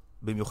האחרונות,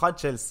 במיוחד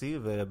צ'לסי,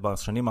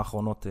 ובשנים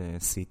האחרונות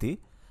סיטי,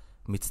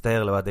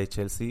 מצטער לאוהדי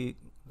צ'לסי,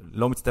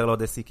 לא מצטער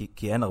לאוהדי סיטי,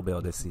 כי אין הרבה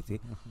אוהדי סיטי.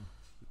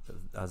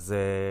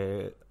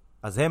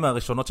 אז הם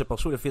הראשונות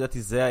שפרשו, לפי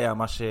דעתי זה היה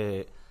מה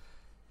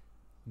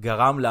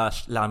גרם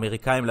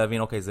לאמריקאים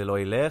להבין, אוקיי, זה לא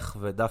ילך,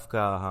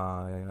 ודווקא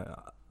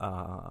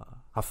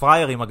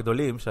הפריירים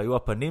הגדולים, שהיו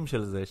הפנים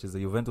של זה, שזה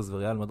יובנטוס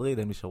וריאל מדריד,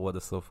 הם נשארו עד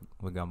הסוף,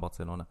 וגם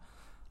ברצלונה.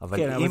 כן,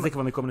 אבל זה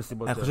כבר מכל מיני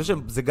סיבות. אני חושב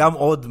שזה גם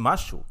עוד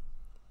משהו,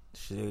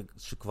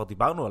 שכבר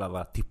דיברנו עליו,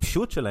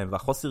 הטיפשות שלהם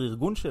והחוסר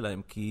ארגון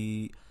שלהם,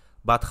 כי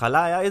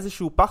בהתחלה היה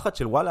איזשהו פחד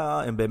של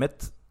וואלה, הם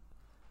באמת,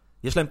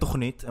 יש להם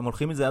תוכנית, הם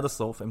הולכים מזה עד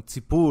הסוף, הם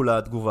ציפו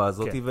לתגובה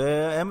הזאת,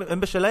 והם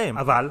בשלהם.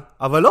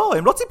 אבל לא,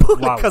 הם לא ציפו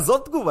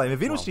לכזאת תגובה, הם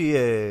הבינו שהיא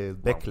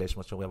בקלש,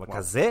 מה שאומרים, אבל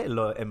כזה,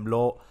 הם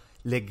לא,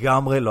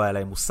 לגמרי לא היה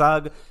להם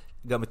מושג,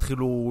 גם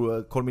התחילו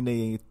כל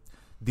מיני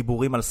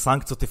דיבורים על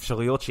סנקציות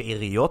אפשריות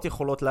שעיריות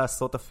יכולות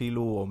לעשות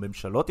אפילו, או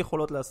ממשלות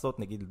יכולות לעשות,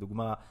 נגיד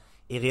לדוגמה,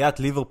 עיריית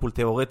ליברפול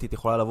תיאורטית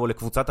יכולה לבוא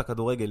לקבוצת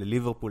הכדורגל,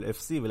 לליברפול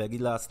FC,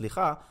 ולהגיד לה,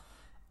 סליחה,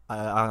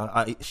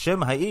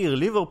 שם העיר,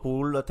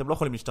 ליברפול, אתם לא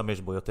יכולים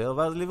להשתמש בו יותר,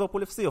 ואז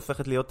ליברפול FC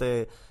הופכת להיות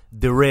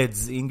The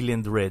Reds,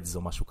 England Reds,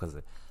 או משהו כזה.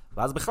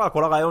 ואז בכלל,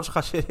 כל הרעיון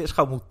שלך שיש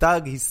לך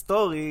מותג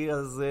היסטורי,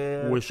 אז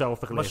הוא ישר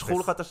הופך לאפס. משכו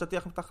לך את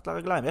השטיח מתחת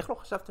לרגליים. איך לא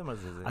חשבתם על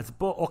זה? אז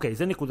פה, אוקיי,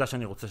 זה נקודה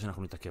שאני רוצה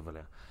שאנחנו נתעכב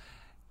עליה.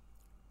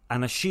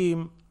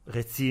 אנשים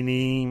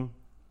רציניים,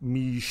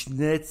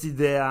 משני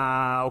צידי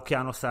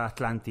האוקיינוס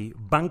האטלנטי,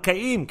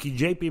 בנקאים, כי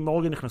ג'יי-פי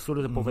מורגן נכנסו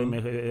לזה פה והם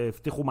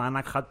הבטיחו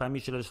מענק חד פעמי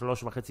של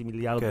 3.5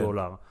 מיליארד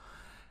דולר.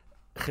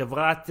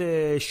 חברת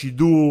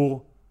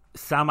שידור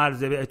שמה על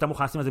זה, הייתה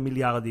מוכנה לשים על זה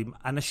מיליארדים.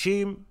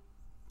 אנשים,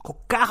 כל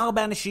כך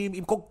הרבה אנשים,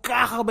 עם כל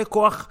כך הרבה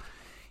כוח,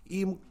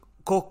 עם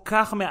כל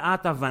כך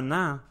מעט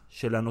הבנה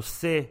של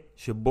הנושא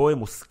שבו הם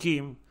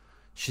עוסקים,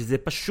 שזה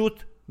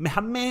פשוט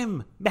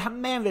מהמם,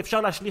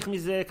 ואפשר להשליך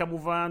מזה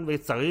כמובן,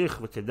 וצריך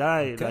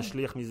וכדאי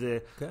להשליך מזה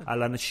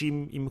על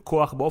אנשים עם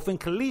כוח באופן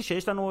כללי,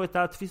 שיש לנו את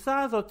התפיסה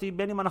הזאת,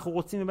 בין אם אנחנו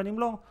רוצים ובין אם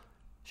לא,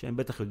 שהם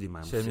בטח יודעים מה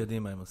הם עושים. שהם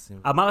יודעים מה הם עושים.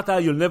 אמרת,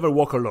 you'll never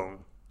walk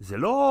alone. זה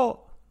לא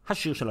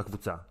השיר של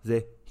הקבוצה, זה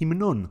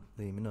המנון.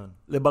 זה המנון.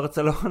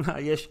 לברצלונה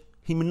יש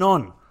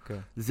המנון.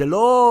 זה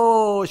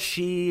לא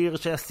שיר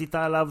שעשית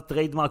עליו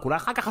טריידמרק, אולי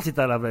אחר כך עשית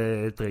עליו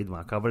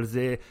טריידמרק, אבל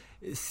זה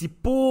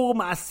סיפור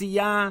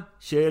מעשייה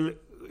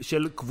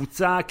של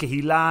קבוצה,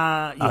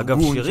 קהילה, ארגון של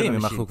אנשים. אגב, שירים,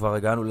 אם אנחנו כבר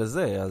הגענו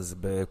לזה, אז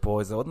פה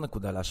איזה עוד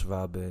נקודה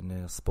להשוואה בין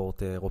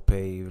הספורט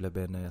האירופאי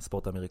לבין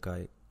הספורט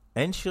האמריקאי.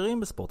 אין שירים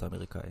בספורט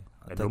האמריקאי.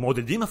 הם לא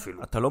מעודדים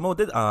אפילו. אתה לא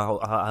מעודד,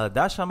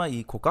 העדה שם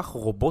היא כל כך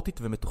רובוטית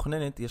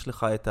ומתוכננת, יש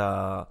לך את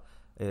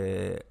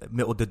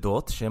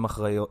המעודדות, שהן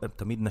אחראיות, הן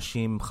תמיד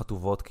נשים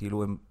חטובות,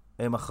 כאילו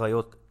הן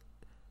אחראיות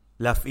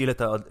להפעיל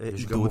את הגדוד.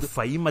 יש גם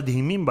מופעים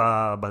מדהימים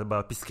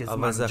בפסקי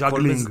זמן,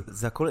 ג'אגלינג.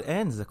 זה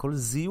הכל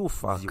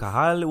זיוף.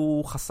 הקהל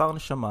הוא חסר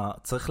נשמה,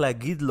 צריך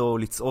להגיד לו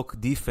לצעוק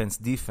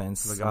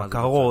דיפנס,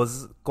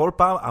 הכרוז. כל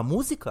פעם,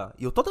 המוזיקה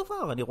היא אותו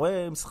דבר. אני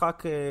רואה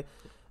משחק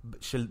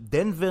של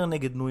דנבר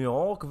נגד ניו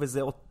יורק,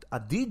 וזה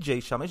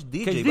הדי-ג'יי, שם יש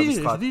די-ג'יי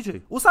במשחק.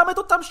 הוא שם את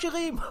אותם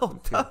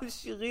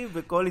שירים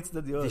בכל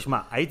הצטדיון. תשמע,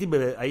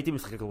 הייתי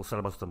במשחקי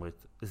כדורסל בארצות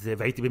הברית,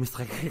 והייתי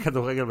במשחקי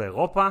כדורגל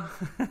באירופה,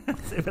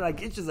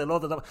 ולהגיד שזה לא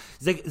אותו דבר.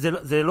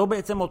 זה לא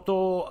בעצם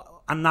אותו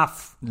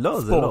ענף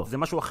ספורט, זה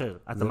משהו אחר.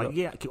 אתה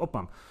מגיע, כי עוד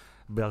פעם,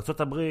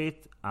 בארצות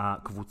הברית,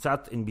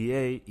 הקבוצת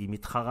NBA היא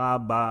מתחרה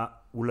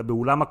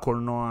באולם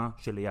הקולנוע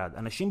שליד.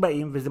 אנשים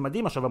באים, וזה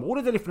מדהים, עכשיו אמרו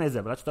לזה לפני זה,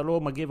 אבל עד שאתה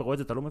לא מגיע ורואה את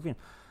זה, אתה לא מבין.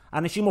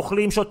 אנשים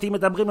אוכלים, שותים,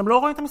 מדברים, הם לא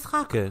רואים את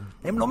המשחק. כן.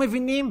 הם לא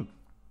מבינים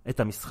את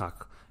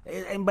המשחק.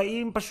 הם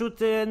באים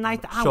פשוט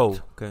night out. שואו,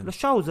 כן.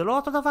 לשואו, זה לא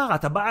אותו דבר.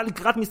 אתה בא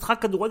לקראת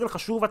משחק כדורגל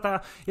חשוב,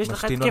 יש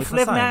לך התקף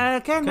לב,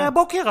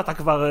 מהבוקר אתה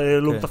כבר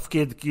לא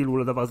מתפקד כאילו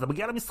לדבר. אז אתה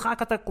מגיע למשחק,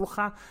 אתה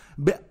כולך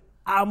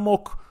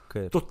בעמוק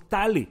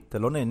טוטלי. אתה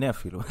לא נהנה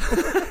אפילו.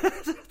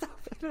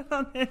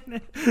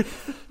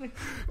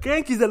 כן,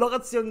 כי זה לא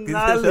רציונלי.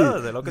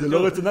 זה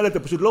לא רציונלי, אתה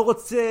פשוט לא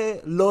רוצה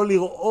לא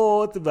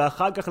לראות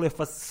ואחר כך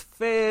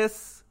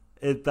לפספס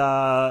את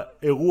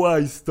האירוע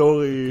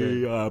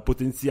ההיסטורי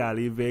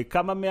הפוטנציאלי,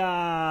 וכמה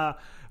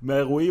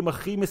מהאירועים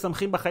הכי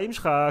משמחים בחיים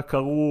שלך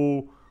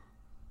קרו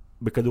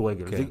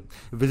בכדורגל.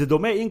 וזה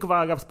דומה, אם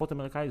כבר אגב ספורט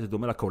אמריקאי, זה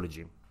דומה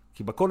לקולג'ים.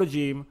 כי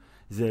בקולג'ים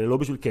זה לא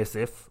בשביל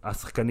כסף,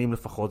 השחקנים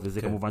לפחות,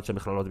 וזה כמובן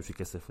שהמכללות בשביל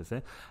כסף וזה,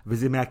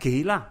 וזה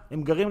מהקהילה,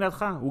 הם גרים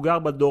לידך, הוא גר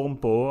בדורם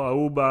פה,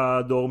 הוא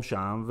בדורם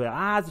שם,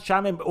 ואז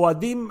שם הם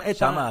אוהדים את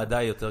שם העדה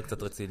היא יותר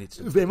קצת רצינית.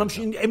 והם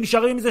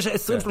נשארים מזה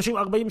 20, 30,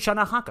 40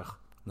 שנה אחר כך.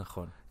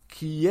 נכון.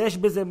 כי יש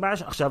בזה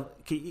משהו, עכשיו,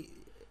 כי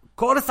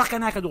כל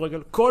שחקני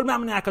הכדורגל, כל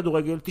מאמני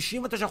הכדורגל,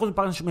 99%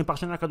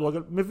 מפרשני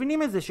הכדורגל,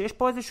 מבינים את זה, שיש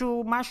פה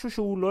איזשהו משהו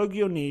שהוא לא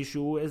הגיוני,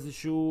 שהוא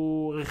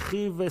איזשהו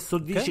רכיב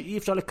סודי שאי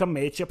אפשר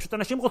לקמת, שפשוט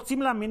אנשים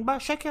רוצים להאמין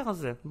בשקר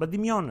הזה,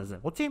 בדמיון הזה.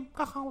 רוצים,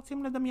 ככה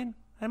רוצים לדמיין,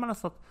 אין מה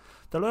לעשות.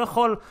 אתה לא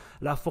יכול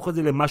להפוך את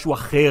זה למשהו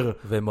אחר.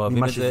 והם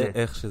אוהבים את זה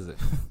איך שזה.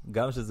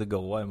 גם שזה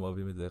גרוע, הם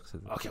אוהבים את זה איך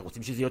שזה. אוקיי,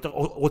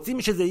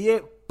 רוצים שזה יהיה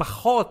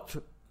פחות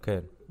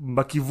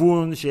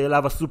בכיוון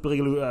שאליו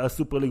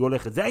הסופרליג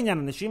הולכת. זה העניין,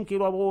 אנשים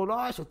כאילו אמרו, לא,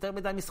 יש יותר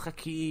מדי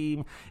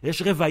משחקים,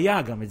 יש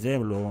רוויה, גם את זה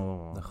הם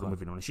לא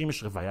מבינים. אנשים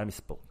יש רוויה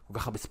מספורט. כל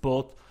כך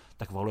בספורט,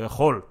 אתה כבר לא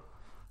יכול.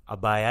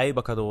 הבעיה היא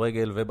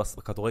בכדורגל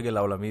ובכדורגל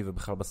העולמי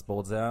ובכלל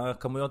בספורט, זה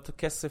הכמויות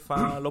כסף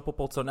הלא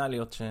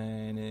פרופורציונליות,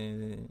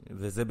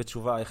 וזה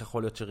בתשובה איך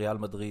יכול להיות שריאל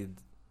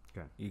מדריד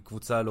היא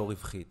קבוצה לא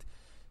רווחית.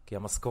 כי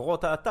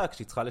המשכורות העתק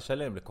שהיא צריכה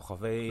לשלם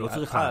לכוכבי לא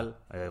צריכה.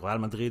 ריאל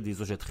מדריד היא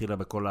זו שהתחילה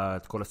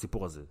את כל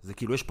הסיפור הזה. זה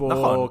כאילו יש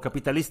פה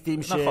קפיטליסטים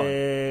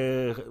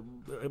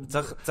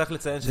צריך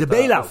לציין שאת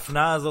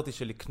האופנה הזאת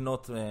של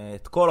לקנות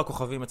את כל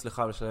הכוכבים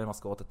אצלך ולשלם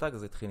משכורות עתק,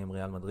 זה התחיל עם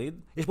ריאל מדריד.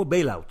 יש פה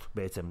בייל-אוט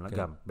בעצם,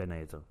 גם בין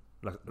היתר.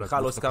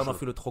 בכלל לא הזכרנו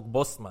אפילו את חוק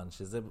בוסמן,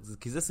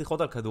 כי זה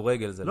שיחות על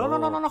כדורגל.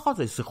 לא, נכון,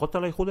 זה שיחות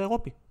על האיחוד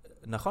האירופי.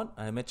 נכון,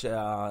 האמת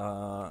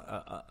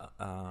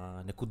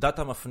שהנקודת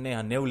המפנה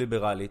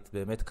הניאו-ליברלית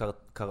באמת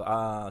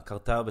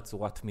קרתה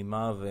בצורה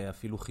תמימה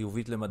ואפילו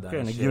חיובית למדי.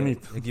 כן,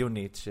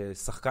 הגיונית.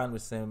 ששחקן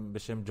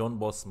בשם ג'ון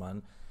בוסמן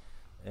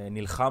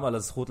נלחם על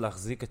הזכות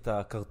להחזיק את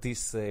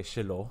הכרטיס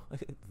שלו,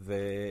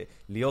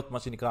 ולהיות מה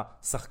שנקרא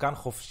שחקן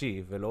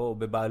חופשי, ולא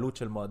בבעלות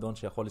של מועדון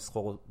שיכול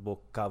לסחור בו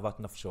כאוות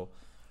נפשו.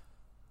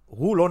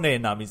 הוא לא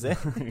נהנה מזה.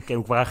 כן,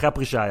 הוא כבר אחרי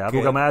הפרישה היה,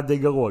 והוא גם היה די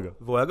גרוע.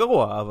 והוא היה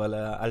גרוע, אבל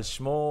על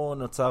שמו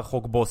נוצר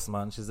חוק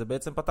בוסמן, שזה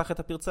בעצם פתח את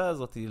הפרצה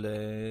הזאת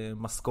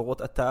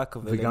למשכורות עתק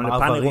וגם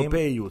לפן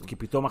אירופאיות, כי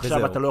פתאום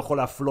עכשיו אתה לא יכול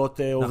להפלות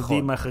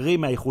עובדים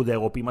אחרים מהאיחוד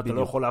האירופי, אם אתה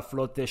לא יכול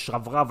להפלות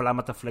שרברב,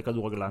 למה תפלה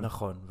כדורגלן?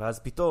 נכון, ואז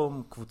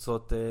פתאום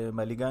קבוצות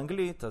מהליגה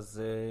האנגלית,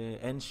 אז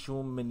אין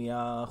שום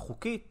מניעה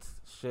חוקית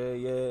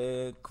שיהיה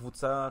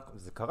קבוצה,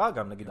 זה קרה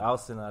גם, נגיד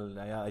ארסנל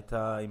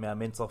הייתה עם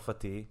מאמן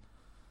צרפתי,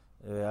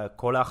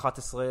 כל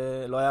ה-11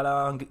 לא היה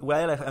לה, הוא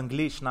היה לה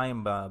אנגלי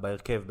 2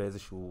 בהרכב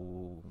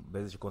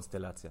באיזושהי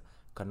קונסטלציה.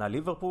 כנ"ל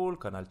ליברפול,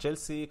 כנ"ל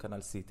צ'לסי,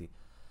 כנ"ל סיטי.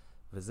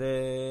 וזה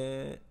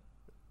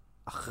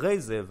אחרי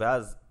זה,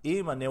 ואז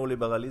עם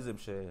הניאו-ליברליזם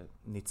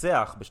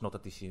שניצח בשנות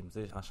ה-90,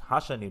 זה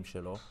השנים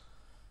שלו,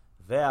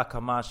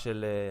 וההקמה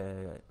של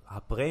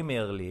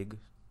הפרמייר ליג,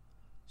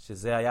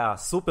 שזה היה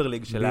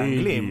הסופרליג של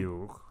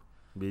האנגלים.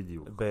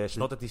 בדיוק.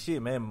 בשנות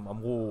ה-90 הם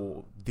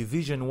אמרו,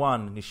 Division 1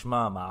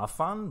 נשמע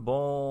מעפן,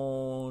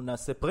 בואו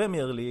נעשה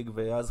פרמייר ליג,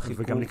 ואז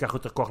חיכו. וגם ניקח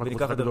יותר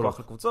כוח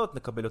לקבוצות,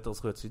 נקבל יותר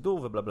זכויות סידור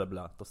ובלה בלה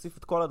בלה. תוסיף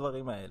את כל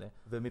הדברים האלה.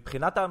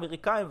 ומבחינת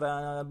האמריקאים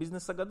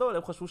והביזנס הגדול,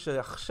 הם חשבו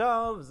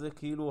שעכשיו זה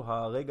כאילו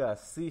הרגע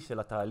השיא של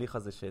התהליך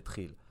הזה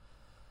שהתחיל.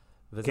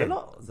 וזה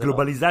לא.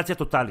 גלובליזציה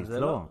טוטלית, זה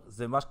לא.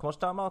 זה מה כמו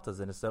שאתה אמרת,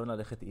 זה ניסיון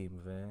ללכת עם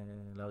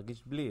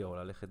ולהרגיש בלי, או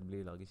ללכת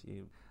בלי, להרגיש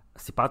עם.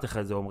 סיפרתי לך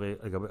את זה, עומרי.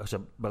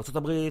 עכשיו, בארצות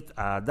הברית,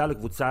 העדה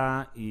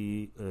לקבוצה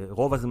היא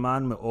רוב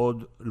הזמן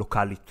מאוד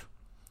לוקלית.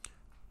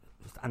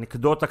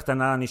 אנקדוטה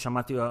קטנה, אני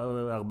שמעתי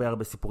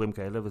הרבה סיפורים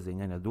כאלה, וזה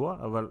עניין ידוע,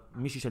 אבל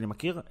מישהי שאני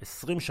מכיר,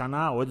 20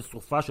 שנה אוהדת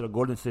שרופה של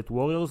הגולדן סטייט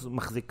ווריורס,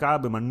 מחזיקה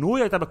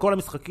במנוי, הייתה בכל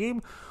המשחקים,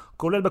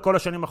 כולל בכל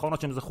השנים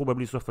האחרונות שהם זכו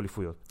בבלי סוף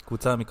אליפויות.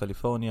 קבוצה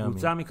מקליפורניה.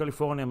 קבוצה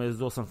מקליפורניה,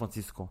 מאזור סן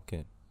פרנסיסקו.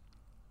 כן.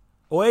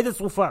 אוהדת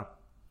שרופה.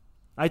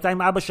 הייתה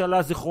עם אבא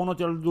שלה, זיכרונות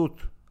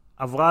ילדות.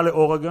 עברה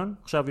לאורגון,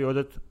 עכשיו היא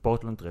אוהדת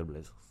פורטלנד טרייל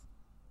בלייזרס.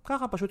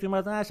 ככה פשוט היא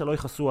אומרת, שלא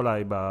יכעסו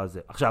עליי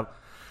בזה. עכשיו,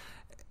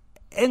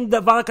 אין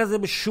דבר כזה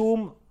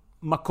בשום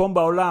מקום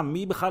בעולם.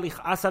 מי בכלל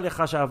יכעס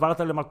עליך שעברת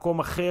למקום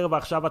אחר,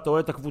 ועכשיו אתה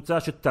אוהד את הקבוצה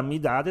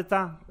שתמיד אהדת?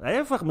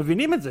 ההפך,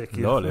 מבינים את זה.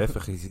 לא,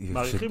 להפך,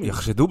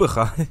 יחשדו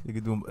בך.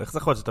 יגידו, איך זה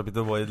יכול שאתה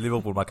פתאום אוהד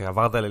ליברפול? מה, כי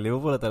עברת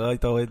לליברפול? אתה לא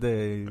היית אוהד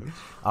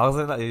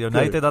ארסנל,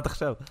 יונייטד עד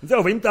עכשיו.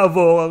 זהו, ואם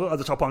תעבור,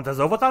 אז עכשיו פעם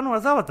תעזוב אותנו,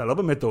 עזוב, אתה לא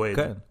באמת אוהד.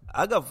 כן.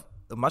 אגב,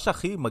 מה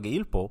שהכי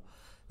מגעיל פה,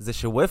 זה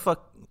שוופא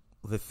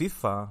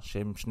ופיפא,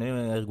 שהם שני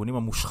הארגונים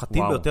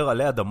המושחתים ביותר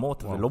עלי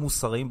אדמות, ולא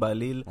מוסריים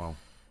בעליל,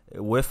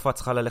 וופא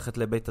צריכה ללכת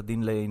לבית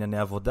הדין לענייני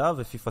עבודה,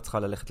 ופיפא צריכה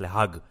ללכת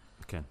להאג.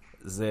 כן.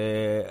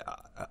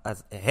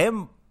 אז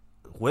הם,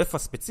 וופא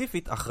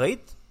ספציפית,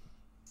 אחראית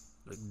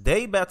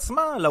די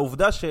בעצמה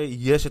לעובדה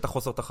שיש את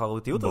החוסר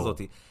תחרותיות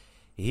הזאת.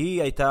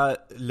 היא הייתה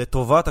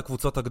לטובת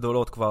הקבוצות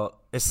הגדולות כבר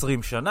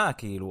 20 שנה,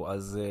 כאילו,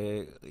 אז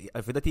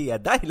לפי היא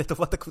עדיין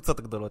לטובת הקבוצות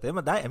הגדולות.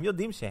 הם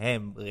יודעים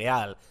שהם,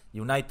 ריאל,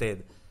 יונייטד,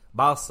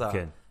 ברסה,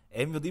 כן.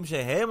 הם יודעים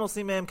שהם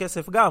עושים מהם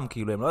כסף גם,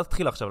 כאילו, הם לא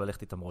תתחיל עכשיו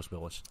ללכת איתם ראש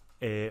בראש.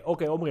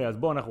 אוקיי, עומרי, אז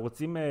בואו, אנחנו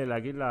רוצים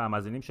להגיד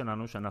למאזינים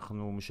שלנו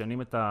שאנחנו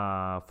משנים את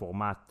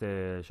הפורמט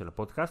של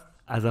הפודקאסט.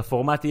 אז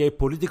הפורמט יהיה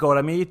פוליטיקה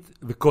עולמית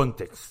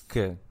וקונטקסט.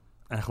 כן.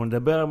 אנחנו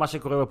נדבר על מה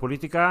שקורה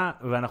בפוליטיקה,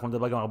 ואנחנו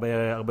נדבר גם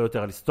הרבה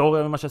יותר על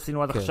היסטוריה ממה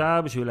שעשינו עד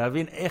עכשיו, בשביל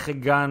להבין איך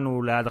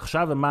הגענו לעד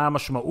עכשיו, ומה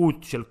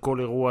המשמעות של כל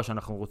אירוע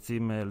שאנחנו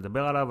רוצים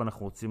לדבר עליו.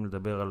 אנחנו רוצים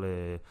לדבר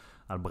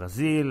על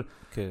ברזיל,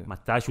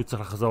 מתישהו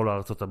צריך לחזור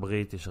לארצות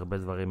הברית, יש הרבה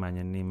דברים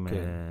מעניינים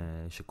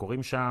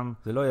שקורים שם.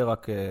 זה לא יהיה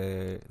רק,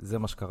 זה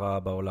מה שקרה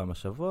בעולם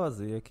השבוע,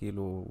 זה יהיה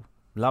כאילו,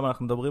 למה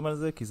אנחנו מדברים על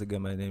זה? כי זה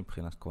גם מעניין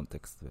מבחינת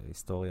קונטקסט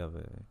והיסטוריה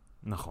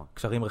נכון.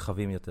 קשרים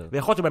רחבים יותר.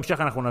 ויכול להיות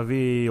שבהמשך אנחנו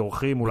נביא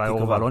אורחים, אולי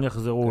אור ואלון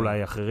יחזרו,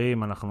 אולי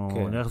אחרים, אנחנו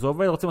נראה איך זה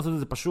עובד, רוצים לעשות את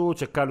זה פשוט,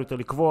 שקל יותר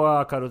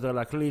לקבוע, קל יותר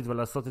להקליט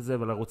ולעשות את זה,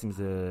 ולרוץ עם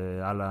זה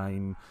הלאה,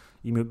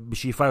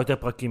 בשאיפה יותר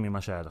פרקים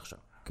ממה שהיה עד עכשיו.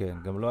 כן,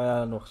 גם לא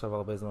היה לנו עכשיו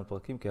הרבה זמן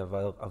פרקים, כי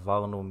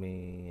עברנו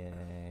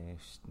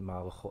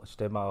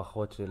משתי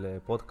מערכות של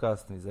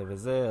פודקאסט, מזה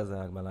וזה, אז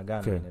היה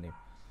בלגן בעניינים.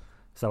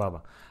 סבבה.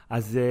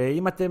 אז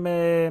אם אתם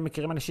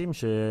מכירים אנשים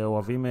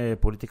שאוהבים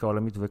פוליטיקה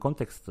עולמית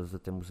וקונטקסט, אז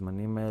אתם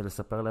מוזמנים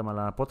לספר להם על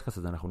הפודקאסט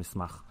הזה, אנחנו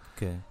נשמח.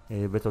 כן.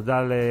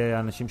 ותודה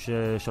לאנשים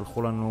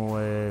ששלחו לנו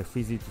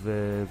פיזית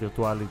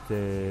ווירטואלית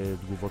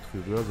תגובות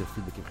חיוביות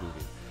ופידבקים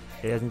חיוביים.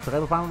 אז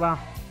נתראה בפעם הבאה.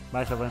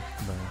 ביי חבר'ה.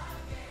 ביי.